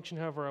and function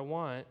however I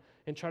want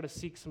and try to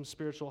seek some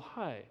spiritual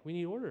high. We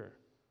need order.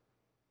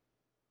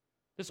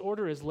 This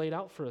order is laid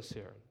out for us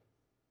here.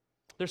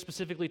 They're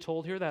specifically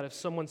told here that if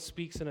someone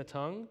speaks in a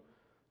tongue,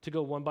 to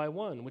go one by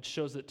one, which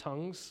shows that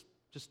tongues,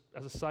 just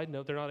as a side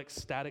note, they're not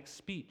ecstatic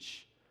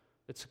speech.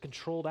 It's a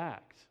controlled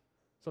act.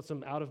 It's not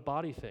some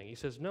out-of-body thing. He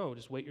says, no,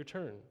 just wait your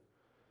turn.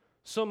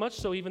 So much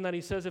so even that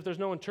he says if there's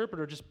no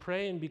interpreter, just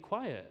pray and be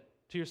quiet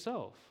to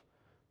yourself.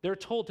 They're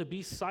told to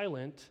be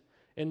silent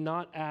and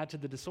not add to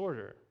the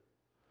disorder.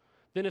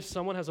 Then if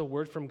someone has a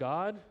word from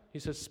God, he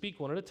says speak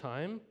one at a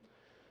time.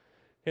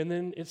 And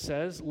then it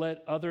says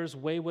let others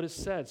weigh what is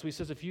said. So he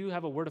says if you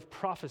have a word of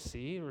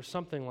prophecy or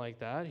something like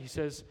that, he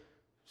says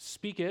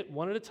speak it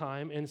one at a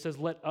time, and it says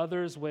let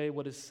others weigh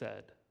what is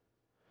said.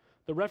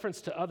 The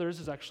reference to others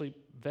is actually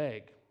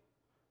vague.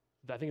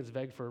 I think it's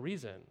vague for a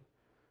reason.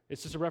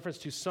 It's just a reference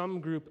to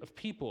some group of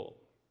people,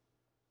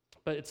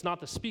 but it's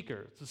not the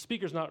speaker. The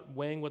speaker's not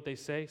weighing what they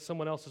say.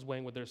 Someone else is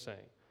weighing what they're saying.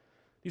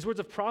 These words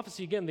of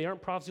prophecy, again, they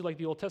aren't prophecy like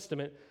the Old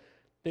Testament.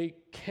 They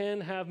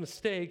can have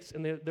mistakes,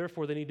 and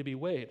therefore they need to be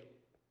weighed.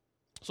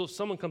 So if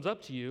someone comes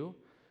up to you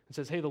and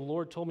says, hey, the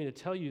Lord told me to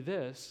tell you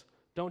this,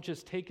 don't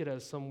just take it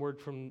as some word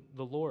from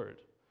the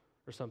Lord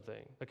or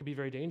something. That could be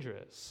very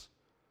dangerous.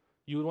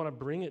 You would want to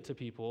bring it to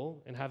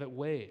people and have it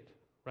weighed,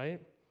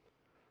 right?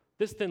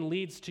 This then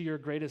leads to your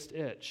greatest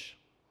itch,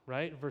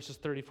 right? Verses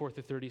 34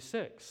 through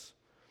 36.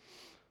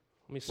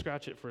 Let me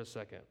scratch it for a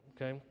second,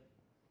 okay?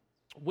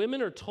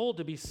 Women are told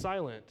to be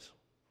silent.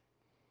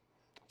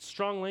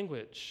 strong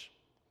language.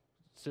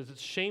 It says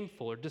it's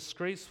shameful or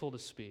disgraceful to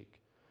speak.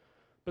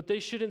 But they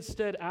should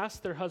instead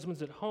ask their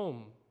husbands at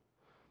home.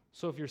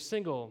 So if you're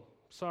single,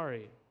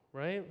 sorry,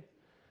 right?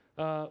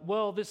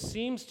 Well, this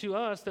seems to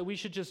us that we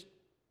should just,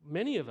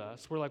 many of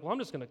us, we're like, well, I'm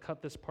just going to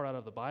cut this part out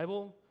of the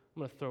Bible.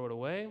 I'm going to throw it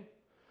away.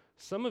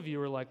 Some of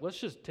you are like, let's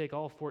just take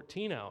all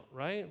 14 out,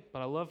 right?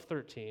 But I love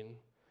 13.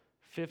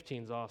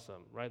 15's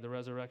awesome, right? The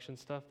resurrection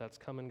stuff, that's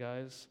coming,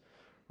 guys,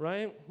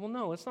 right? Well,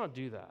 no, let's not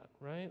do that,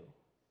 right?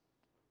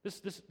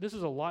 This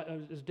is a lot,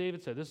 as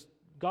David said,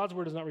 God's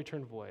word does not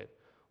return void.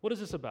 What is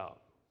this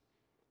about?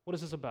 What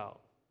is this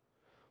about?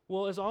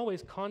 Well, as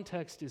always,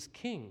 context is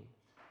king.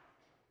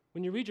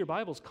 When you read your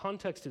Bibles,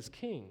 context is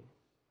king.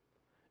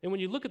 And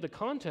when you look at the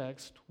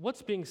context,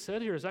 what's being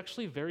said here is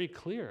actually very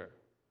clear.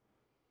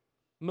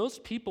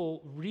 Most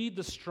people read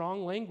the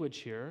strong language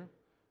here,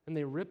 and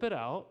they rip it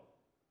out,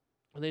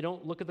 and they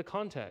don't look at the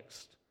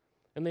context.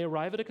 And they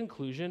arrive at a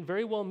conclusion,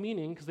 very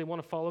well-meaning, because they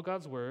want to follow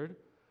God's word,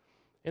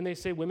 and they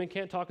say women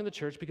can't talk in the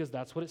church because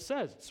that's what it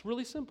says. It's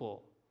really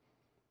simple.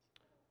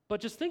 But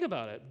just think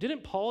about it.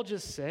 Didn't Paul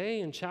just say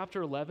in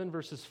chapter 11,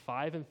 verses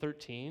 5 and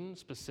 13,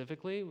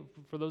 specifically,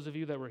 for those of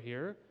you that were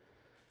here,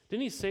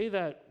 didn't he say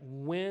that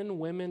when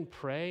women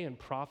pray and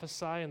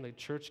prophesy in the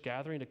church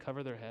gathering to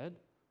cover their head?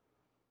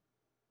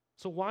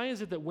 So why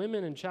is it that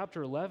women in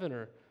chapter 11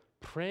 are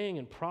praying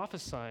and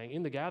prophesying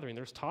in the gathering?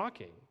 There's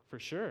talking, for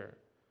sure.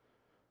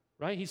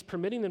 Right? He's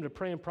permitting them to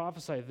pray and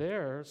prophesy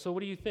there. So what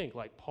do you think?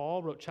 Like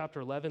Paul wrote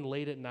chapter 11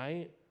 late at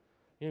night.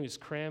 He's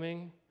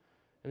cramming.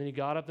 And then he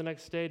got up the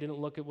next day, didn't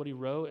look at what he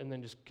wrote, and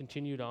then just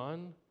continued on.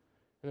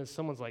 And then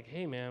someone's like,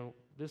 hey, man,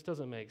 this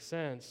doesn't make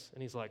sense.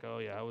 And he's like, oh,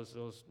 yeah, I was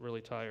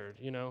really tired,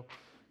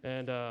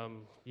 And,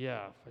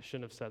 yeah, I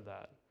shouldn't have said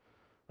that.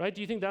 Right?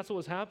 Do you think that's what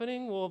was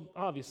happening? Well,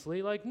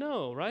 obviously,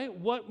 no, right?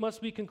 What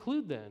must we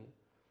conclude then?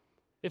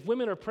 If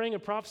women are praying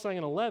and prophesying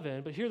in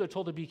 11, but here they're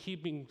told to be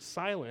keeping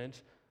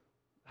silent,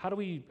 how do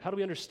we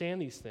understand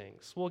these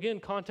things? Well, again,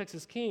 context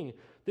is king.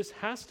 This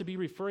has to be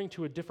referring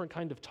to a different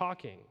kind of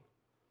talking.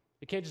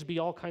 It can't just be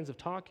all kinds of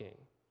talking.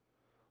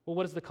 Well,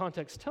 what does the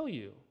context tell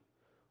you?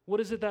 What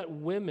is it that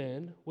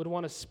women would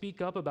want to speak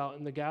up about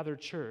in the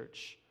gathered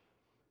church?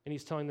 And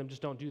he's telling them,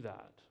 just don't do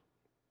that.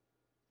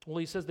 Well,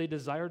 he says they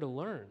desire to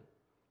learn.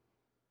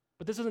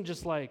 But this isn't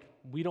just like,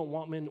 we don't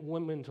want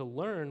women to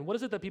learn. What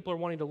is it that people are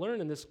wanting to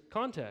learn in this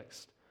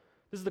context?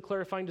 This is the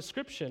clarifying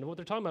description of what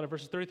they're talking about in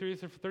verses 33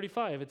 through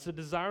 35. It's a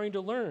desiring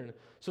to learn.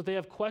 So if they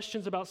have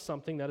questions about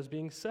something that is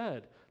being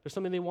said, there's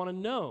something they want to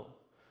know.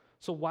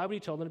 So why would he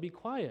tell them to be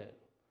quiet?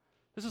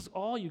 This is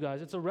all, you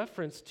guys. It's a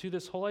reference to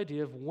this whole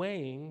idea of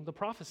weighing the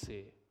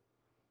prophecy.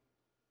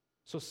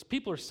 So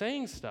people are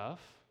saying stuff,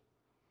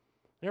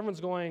 and everyone's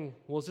going,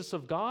 well, is this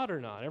of God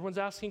or not? Everyone's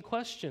asking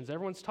questions.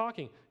 Everyone's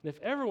talking. And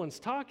if everyone's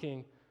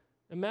talking,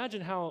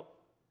 imagine how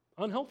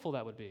unhelpful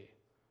that would be,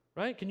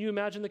 right? Can you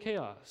imagine the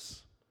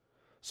chaos?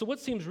 So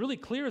what seems really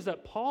clear is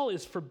that Paul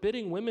is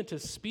forbidding women to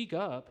speak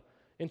up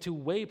and to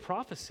weigh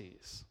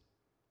prophecies.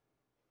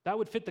 That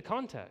would fit the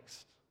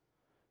context,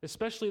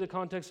 especially the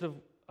context of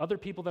other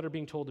people that are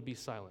being told to be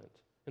silent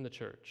in the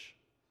church.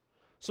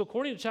 So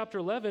according to chapter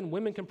 11,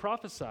 women can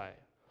prophesy.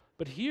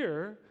 But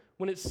here,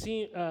 when it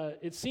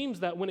seems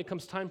that when it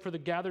comes time for the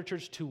gathered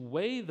church to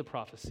weigh the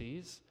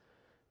prophecies,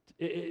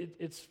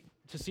 it's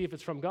to see if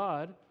it's from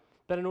God,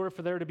 that in order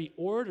for there to be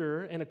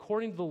order and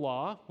according to the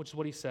law, which is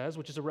what he says,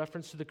 which is a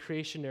reference to the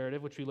creation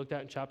narrative, which we looked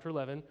at in chapter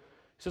 11, he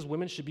says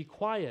women should be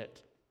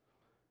quiet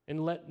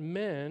and let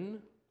men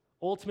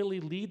ultimately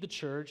lead the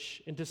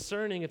church in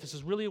discerning if this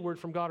is really a word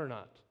from God or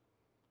not.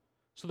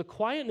 So the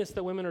quietness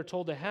that women are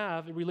told to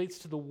have, it relates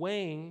to the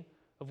weighing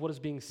of what is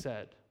being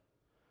said.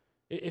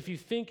 If you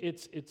think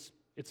it's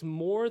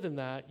more than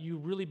that, you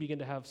really begin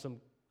to have some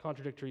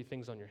contradictory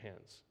things on your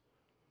hands.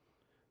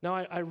 Now,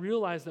 I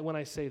realize that when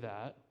I say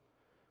that,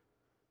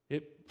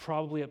 it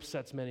probably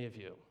upsets many of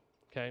you,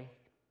 okay?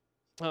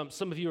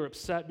 Some of you are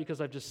upset because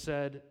I've just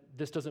said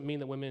this doesn't mean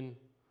that women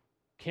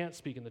can't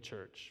speak in the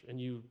church, and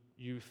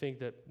you think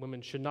that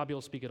women should not be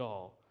able to speak at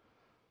all.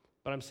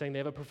 But I'm saying they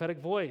have a prophetic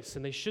voice,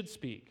 and they should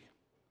speak.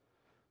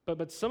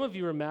 But some of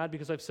you are mad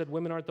because I've said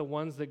women aren't the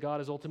ones that God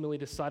has ultimately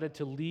decided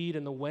to lead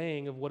in the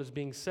weighing of what is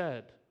being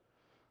said,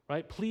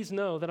 right? Please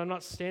know that I'm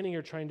not standing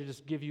here trying to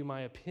just give you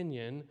my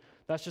opinion.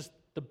 That's just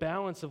the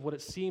balance of what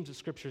it seems that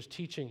Scripture is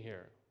teaching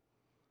here.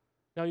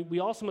 Now, we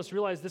also must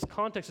realize this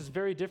context is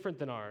very different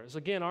than ours.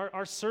 Again,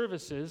 our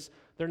services,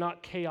 they're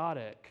not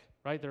chaotic,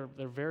 right? They're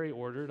very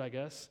ordered, I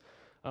guess.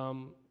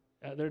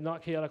 They're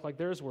not chaotic like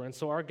theirs were. And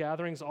so our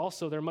gatherings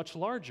also, they're much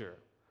larger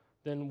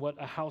than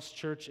what a house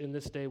church in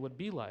this day would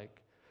be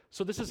like.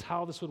 So this is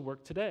how this would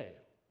work today.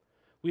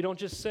 We don't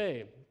just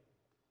say,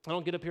 I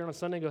don't get up here on a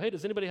Sunday and go, hey,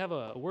 does anybody have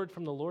a word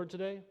from the Lord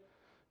today?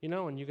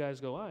 And you guys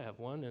go, I have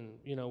one. And,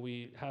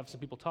 we have some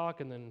people talk,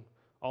 and then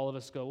all of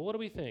us go, well, what do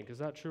we think? Is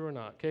that true or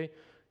not? Okay?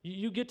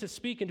 You get to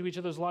speak into each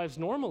other's lives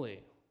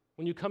normally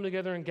when you come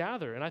together and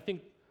gather. And I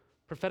think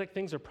prophetic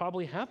things are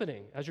probably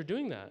happening as you're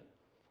doing that.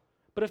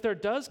 But if there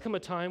does come a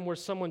time where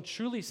someone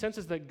truly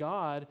senses that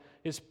God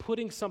is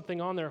putting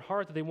something on their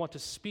heart that they want to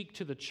speak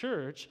to the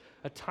church,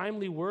 a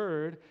timely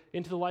word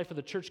into the life of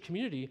the church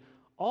community,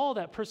 all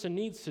that person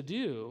needs to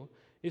do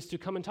is to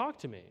come and talk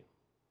to me.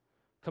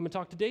 Come and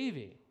talk to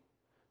Davey.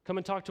 Come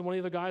and talk to one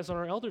of the guys on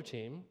our elder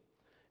team,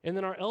 and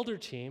then our elder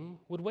team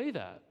would weigh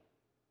that.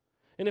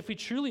 And if we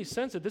truly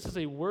sense that this is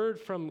a word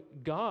from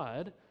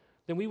God,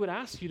 then we would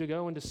ask you to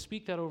go and to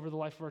speak that over the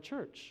life of our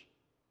church.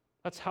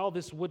 That's how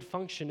this would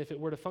function if it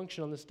were to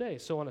function on this day.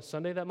 So on a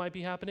Sunday that might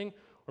be happening,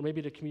 or maybe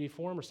at a community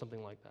forum or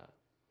something like that.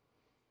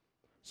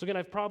 So again,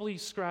 I've probably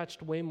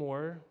scratched way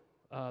more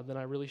than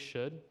I really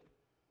should.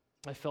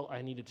 I felt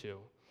I needed to.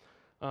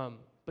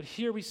 But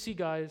here we see,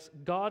 guys,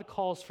 God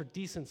calls for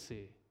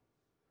decency.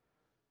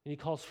 And he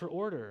calls for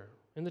order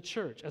in the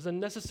church as a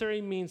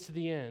necessary means to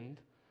the end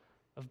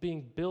of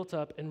being built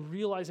up and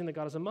realizing that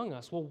God is among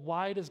us. Well,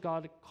 why does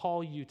God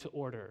call you to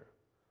order?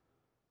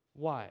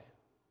 Why?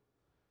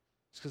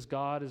 It's because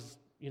God is,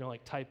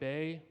 like type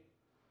A.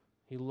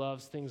 He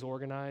loves things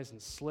organized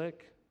and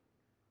slick.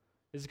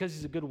 Is it because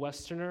he's a good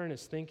Westerner in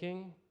his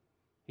thinking?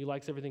 He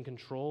likes everything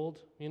controlled,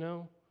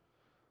 Well,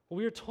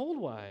 we are told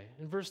why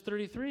in verse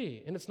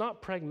 33, and it's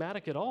not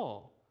pragmatic at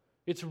all.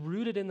 It's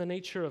rooted in the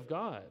nature of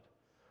God.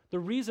 The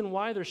reason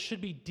why there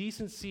should be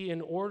decency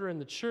and order in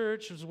the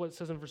church, which is what it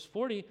says in verse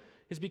 40,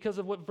 is because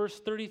of what verse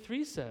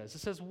 33 says. It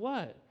says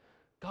what?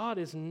 God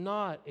is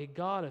not a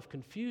God of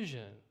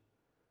confusion.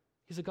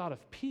 He's a God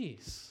of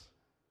peace.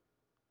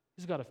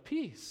 He's a God of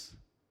peace.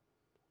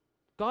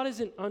 God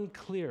isn't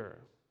unclear.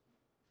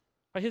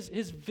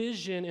 His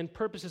vision and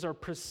purposes are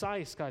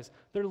precise, guys.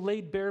 They're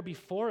laid bare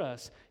before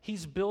us.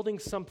 He's building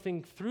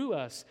something through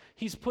us.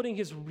 He's putting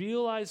his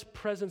realized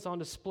presence on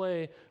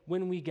display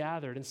when we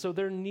gathered. And so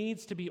there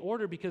needs to be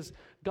order because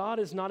God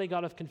is not a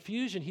God of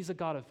confusion. He's a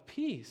God of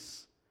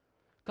peace.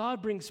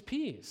 God brings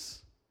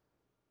peace.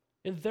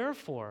 And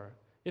therefore,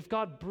 if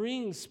God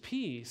brings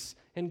peace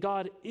and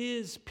God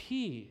is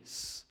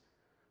peace,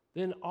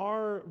 then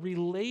our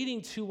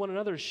relating to one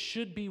another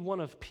should be one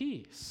of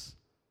peace.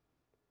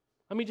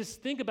 I mean,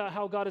 just think about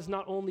how God is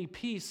not only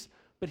peace,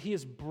 but he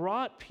has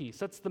brought peace.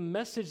 That's the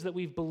message that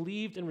we've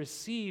believed and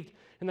received,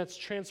 and that's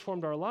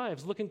transformed our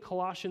lives. Look in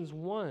Colossians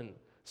 1.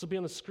 This will be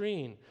on the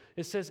screen.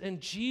 It says, in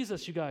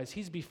Jesus, you guys,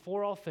 he's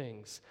before all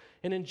things,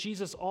 and in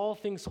Jesus all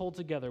things hold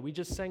together. We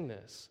just sang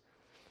this.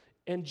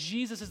 And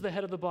Jesus is the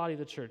head of the body of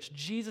the church.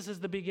 Jesus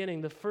is the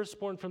beginning, the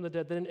firstborn from the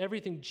dead, that in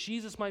everything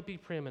Jesus might be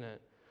preeminent.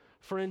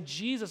 For in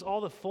Jesus all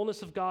the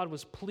fullness of God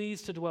was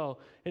pleased to dwell,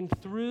 and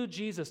through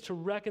Jesus to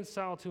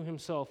reconcile to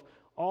himself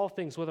all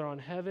things, whether on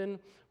heaven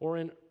or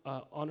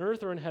on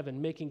earth or in heaven,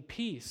 making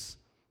peace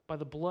by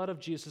the blood of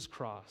Jesus'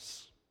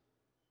 cross.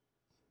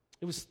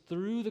 It was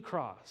through the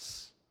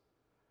cross,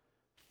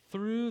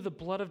 through the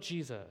blood of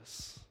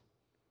Jesus,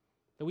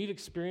 that we've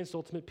experienced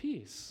ultimate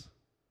peace.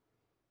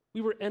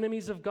 We were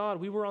enemies of God.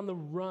 We were on the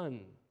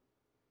run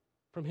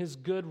from his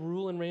good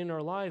rule and reign in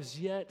our lives,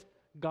 yet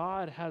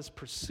God has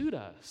pursued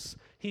us.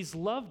 He's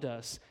loved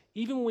us,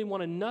 even when we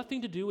wanted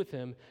nothing to do with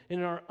him. And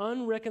in our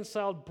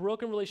unreconciled,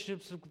 broken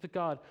relationships with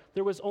God,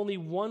 there was only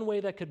one way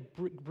that could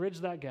bridge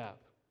that gap.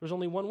 There's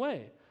only one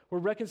way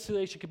where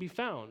reconciliation could be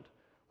found,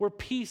 where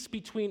peace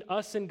between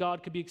us and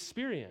God could be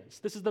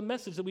experienced. This is the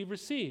message that we've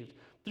received.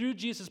 Through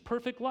Jesus'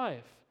 perfect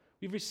life,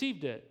 we've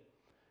received it.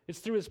 It's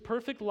through his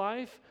perfect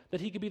life that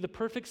he could be the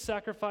perfect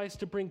sacrifice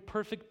to bring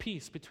perfect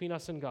peace between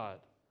us and God.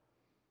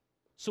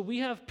 So we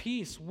have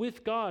peace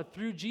with God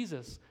through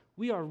Jesus.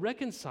 We are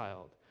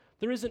reconciled.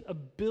 There isn't a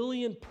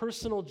billion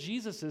personal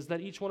Jesuses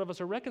that each one of us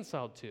are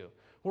reconciled to.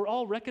 We're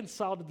all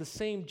reconciled to the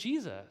same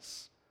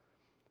Jesus.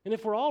 And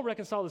if we're all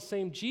reconciled to the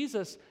same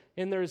Jesus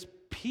and there's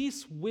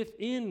peace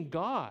within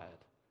God,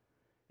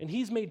 and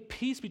he's made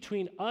peace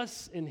between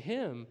us and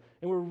him,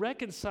 and we're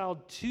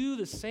reconciled to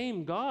the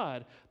same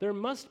God, there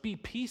must be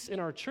peace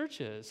in our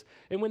churches.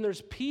 And when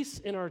there's peace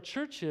in our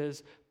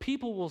churches,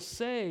 people will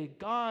say,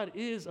 God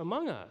is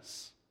among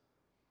us.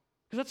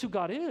 Because that's who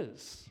God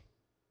is.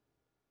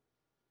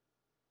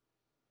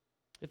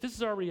 If this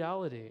is our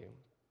reality,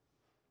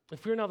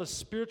 if we're now the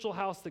spiritual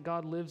house that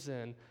God lives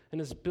in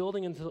and is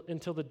building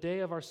until the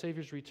day of our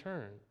Savior's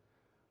return,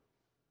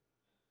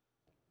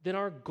 then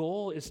our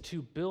goal is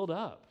to build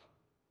up.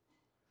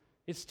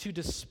 It's to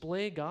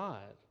display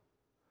God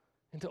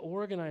and to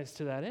organize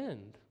to that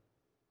end.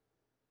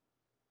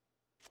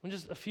 And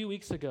just a few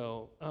weeks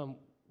ago,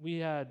 we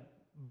had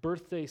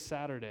birthday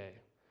Saturday.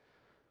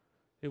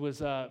 It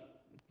was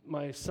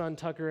my son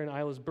Tucker and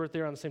Isla's birthday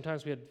around the same time,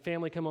 so we had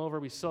family come over.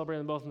 We celebrated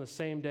them both on the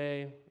same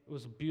day. It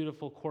was a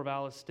beautiful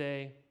Corvallis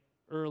day,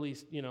 early,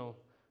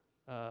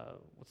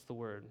 what's the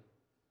word?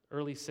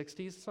 Early 60s?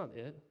 It's not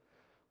it.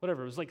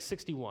 Whatever, it was like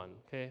 61,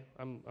 okay?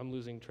 I'm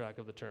losing track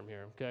of the term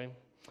here, okay?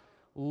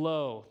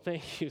 Low,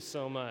 thank you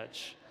so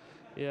much.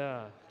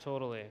 Yeah,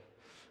 totally.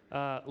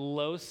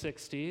 Low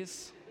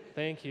 60s,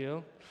 thank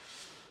you.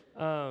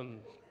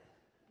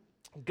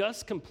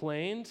 Gus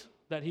complained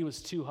that he was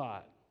too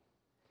hot,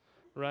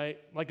 right?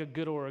 Like a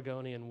good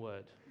Oregonian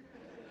would,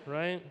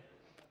 right?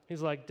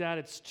 He's like, Dad,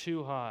 it's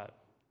too hot.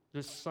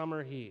 This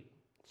summer heat.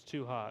 It's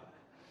too hot.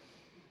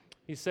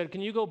 He said,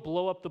 can you go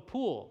blow up the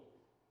pool?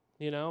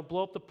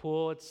 Blow up the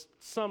pool. It's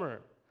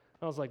summer.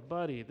 I was like,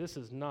 buddy, this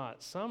is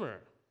not summer.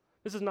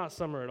 This is not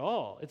summer at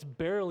all. It's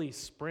barely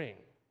spring,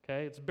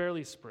 okay? It's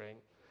barely spring.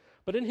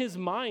 But in his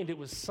mind, it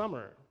was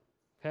summer,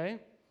 okay?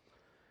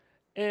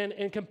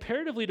 And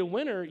comparatively to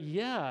winter,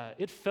 yeah,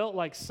 it felt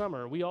like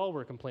summer. We all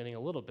were complaining a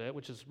little bit,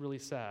 which is really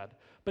sad.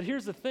 But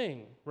here's the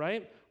thing,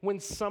 right? When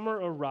summer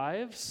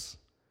arrives,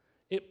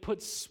 it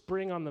puts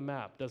spring on the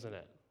map, doesn't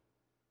it?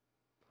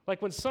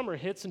 Like when summer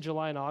hits in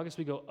July and August,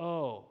 we go,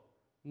 oh,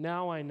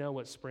 now I know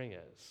what spring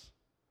is.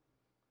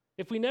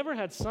 If we never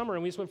had summer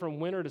and we just went from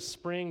winter to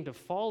spring to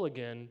fall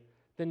again,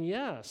 then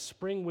yeah,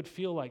 spring would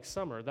feel like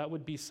summer. That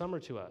would be summer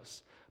to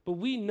us. But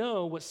we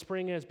know what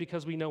spring is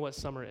because we know what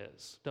summer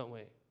is, don't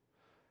we?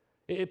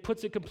 It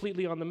puts it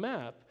completely on the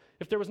map.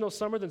 If there was no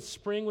summer, then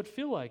spring would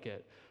feel like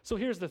it. So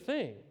here's the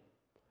thing.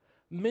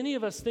 Many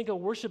of us think a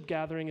worship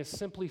gathering is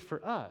simply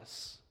for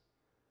us,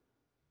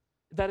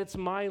 that it's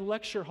my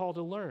lecture hall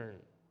to learn,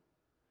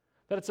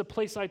 that it's a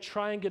place I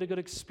try and get a good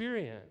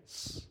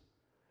experience.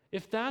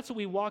 If that's what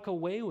we walk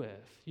away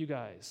with, you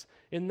guys,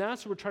 and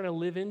that's what we're trying to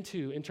live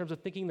into in terms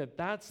of thinking that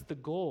that's the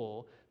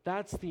goal,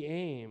 that's the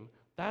aim,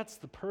 that's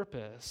the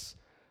purpose,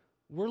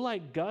 we're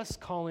like Gus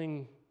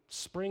calling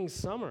spring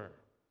summer.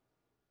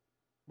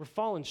 We're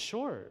falling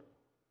short.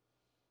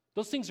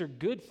 Those things are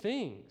good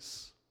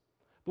things.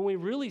 But when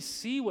we really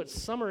see what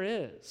summer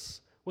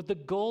is, what the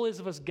goal is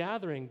of us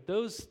gathering,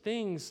 those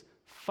things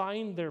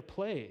find their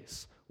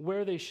place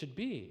where they should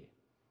be.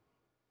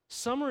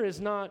 Summer is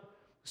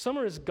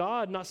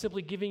God not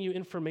simply giving you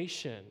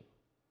information.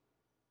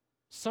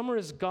 Summer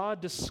is God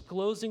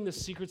disclosing the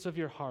secrets of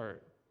your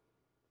heart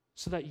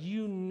so that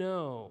you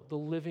know the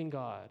living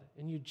God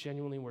and you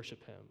genuinely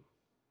worship him.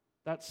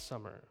 That's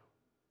summer.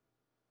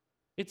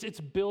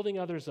 It's building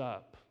others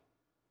up.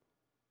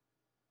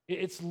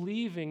 It's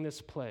leaving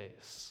this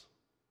place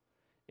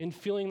and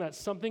feeling that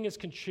something has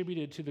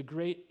contributed to the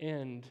great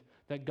end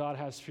that God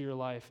has for your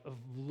life of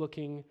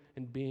looking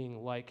and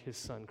being like his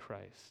son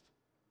Christ.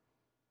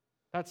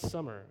 That's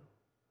summer.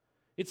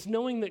 It's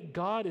knowing that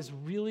God is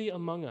really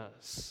among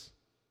us.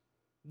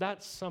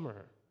 That's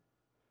summer.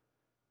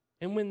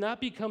 And when that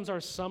becomes our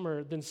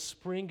summer, then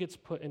spring gets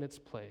put in its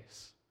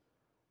place.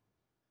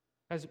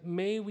 As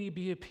may we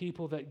be a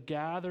people that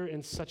gather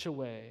in such a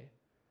way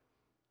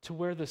to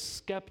where the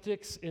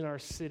skeptics in our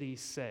city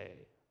say,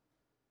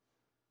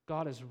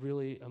 God is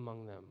really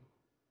among them.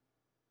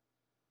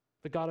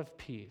 The God of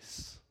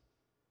peace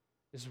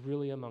is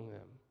really among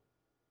them.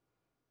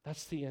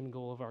 That's the end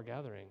goal of our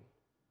gathering.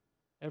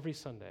 Every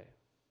Sunday.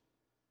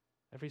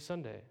 Every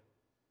Sunday.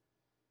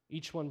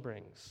 Each one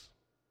brings.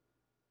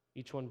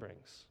 Each one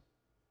brings.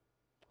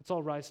 Let's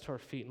all rise to our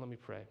feet and let me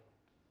pray.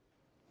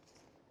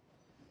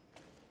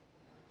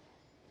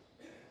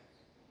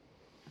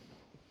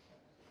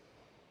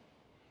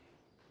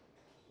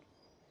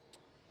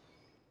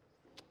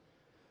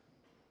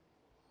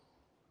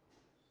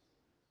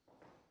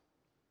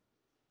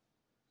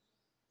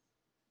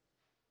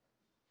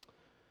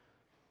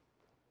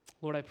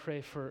 Lord, I pray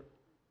for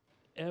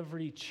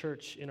every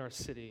church in our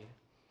city,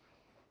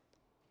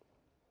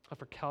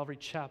 for Calvary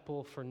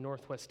Chapel, for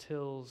Northwest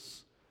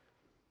Hills,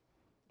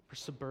 for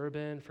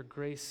Suburban, for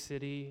Grace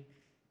City,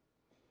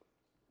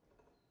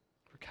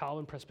 for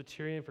Calvin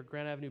Presbyterian, for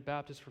Grand Avenue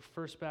Baptist, for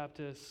First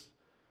Baptist,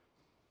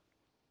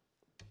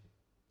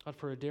 God,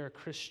 for Adair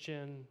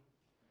Christian,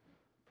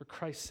 for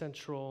Christ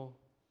Central,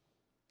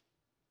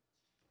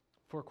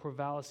 for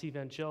Corvallis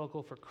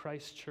Evangelical, for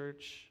Christ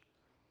Church,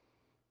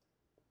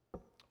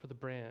 for the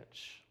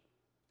Branch,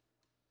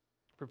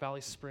 for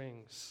Valley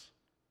Springs.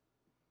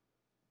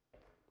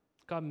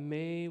 God,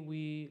 may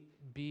we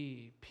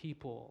be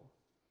people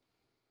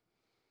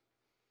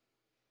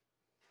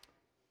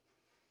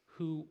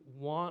who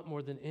want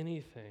more than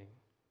anything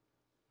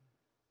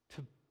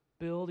to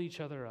build each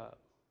other up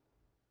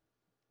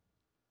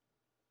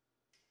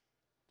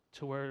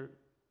to where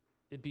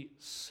it'd be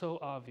so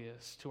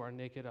obvious to our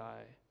naked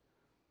eye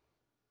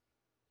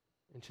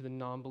and to the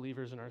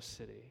non-believers in our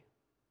city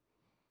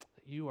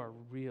that you are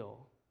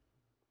real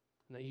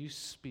and that you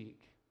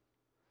speak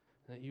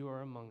and that you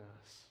are among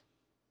us.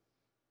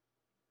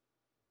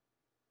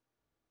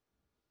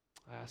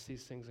 I ask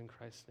these things in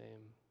Christ's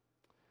name.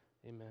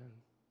 Amen.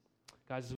 Guys,